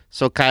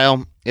 So,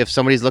 Kyle, if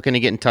somebody's looking to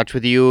get in touch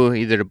with you,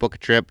 either to book a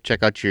trip,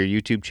 check out your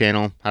YouTube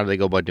channel, how do they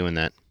go about doing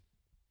that?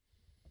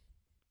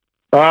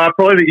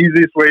 Probably the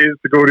easiest way is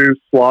to go to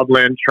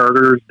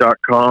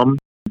sloblandcharters.com.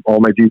 All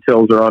my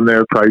details are on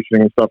there,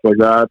 pricing and stuff like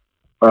that.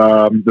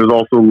 There's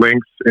also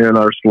links in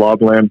our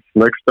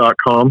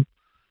sloblandflicks.com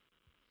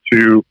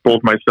to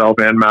both myself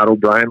and Matt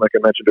O'Brien. Like I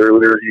mentioned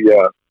earlier,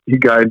 he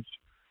guides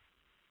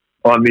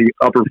on the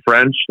Upper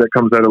French that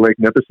comes out of Lake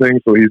Nipissing.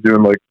 So he's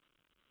doing like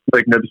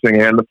Lake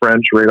Nipissing and the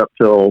French right up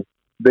till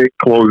they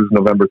close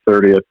November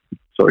 30th.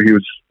 So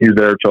he's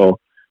there till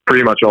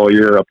pretty much all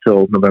year up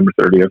till November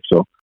 30th.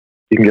 So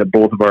you can get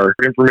both of our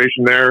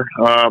information there.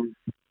 I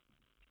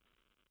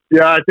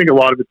think a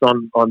lot of it's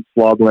on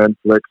Slobland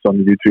Flicks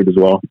on YouTube as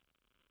well.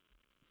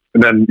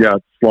 And then,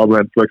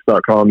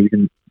 sloblandflicks.com.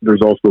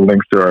 There's also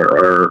links to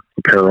our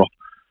apparel.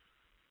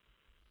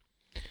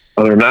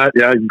 Other than that,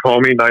 you can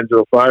call me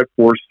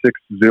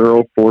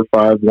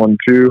 905-460-4512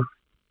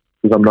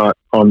 because I'm not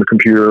on the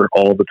computer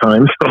all the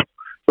time. So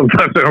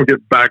sometimes I don't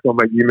get back on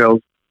my emails,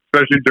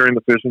 especially during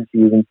the fishing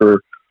season. It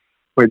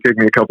might take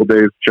me a couple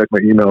days to check my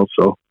emails.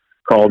 So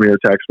call me or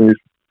text me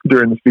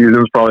during the season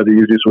is probably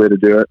the easiest way to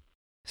do it.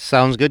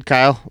 Sounds good,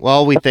 Kyle.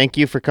 Well, we thank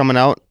you for coming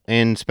out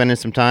and spending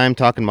some time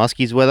talking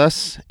muskies with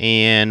us,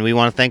 and we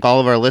want to thank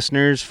all of our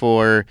listeners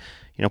for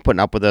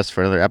putting up with us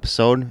for another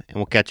episode, and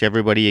we'll catch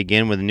everybody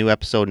again with a new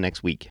episode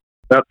next week.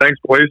 Thanks,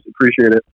 boys. Appreciate it.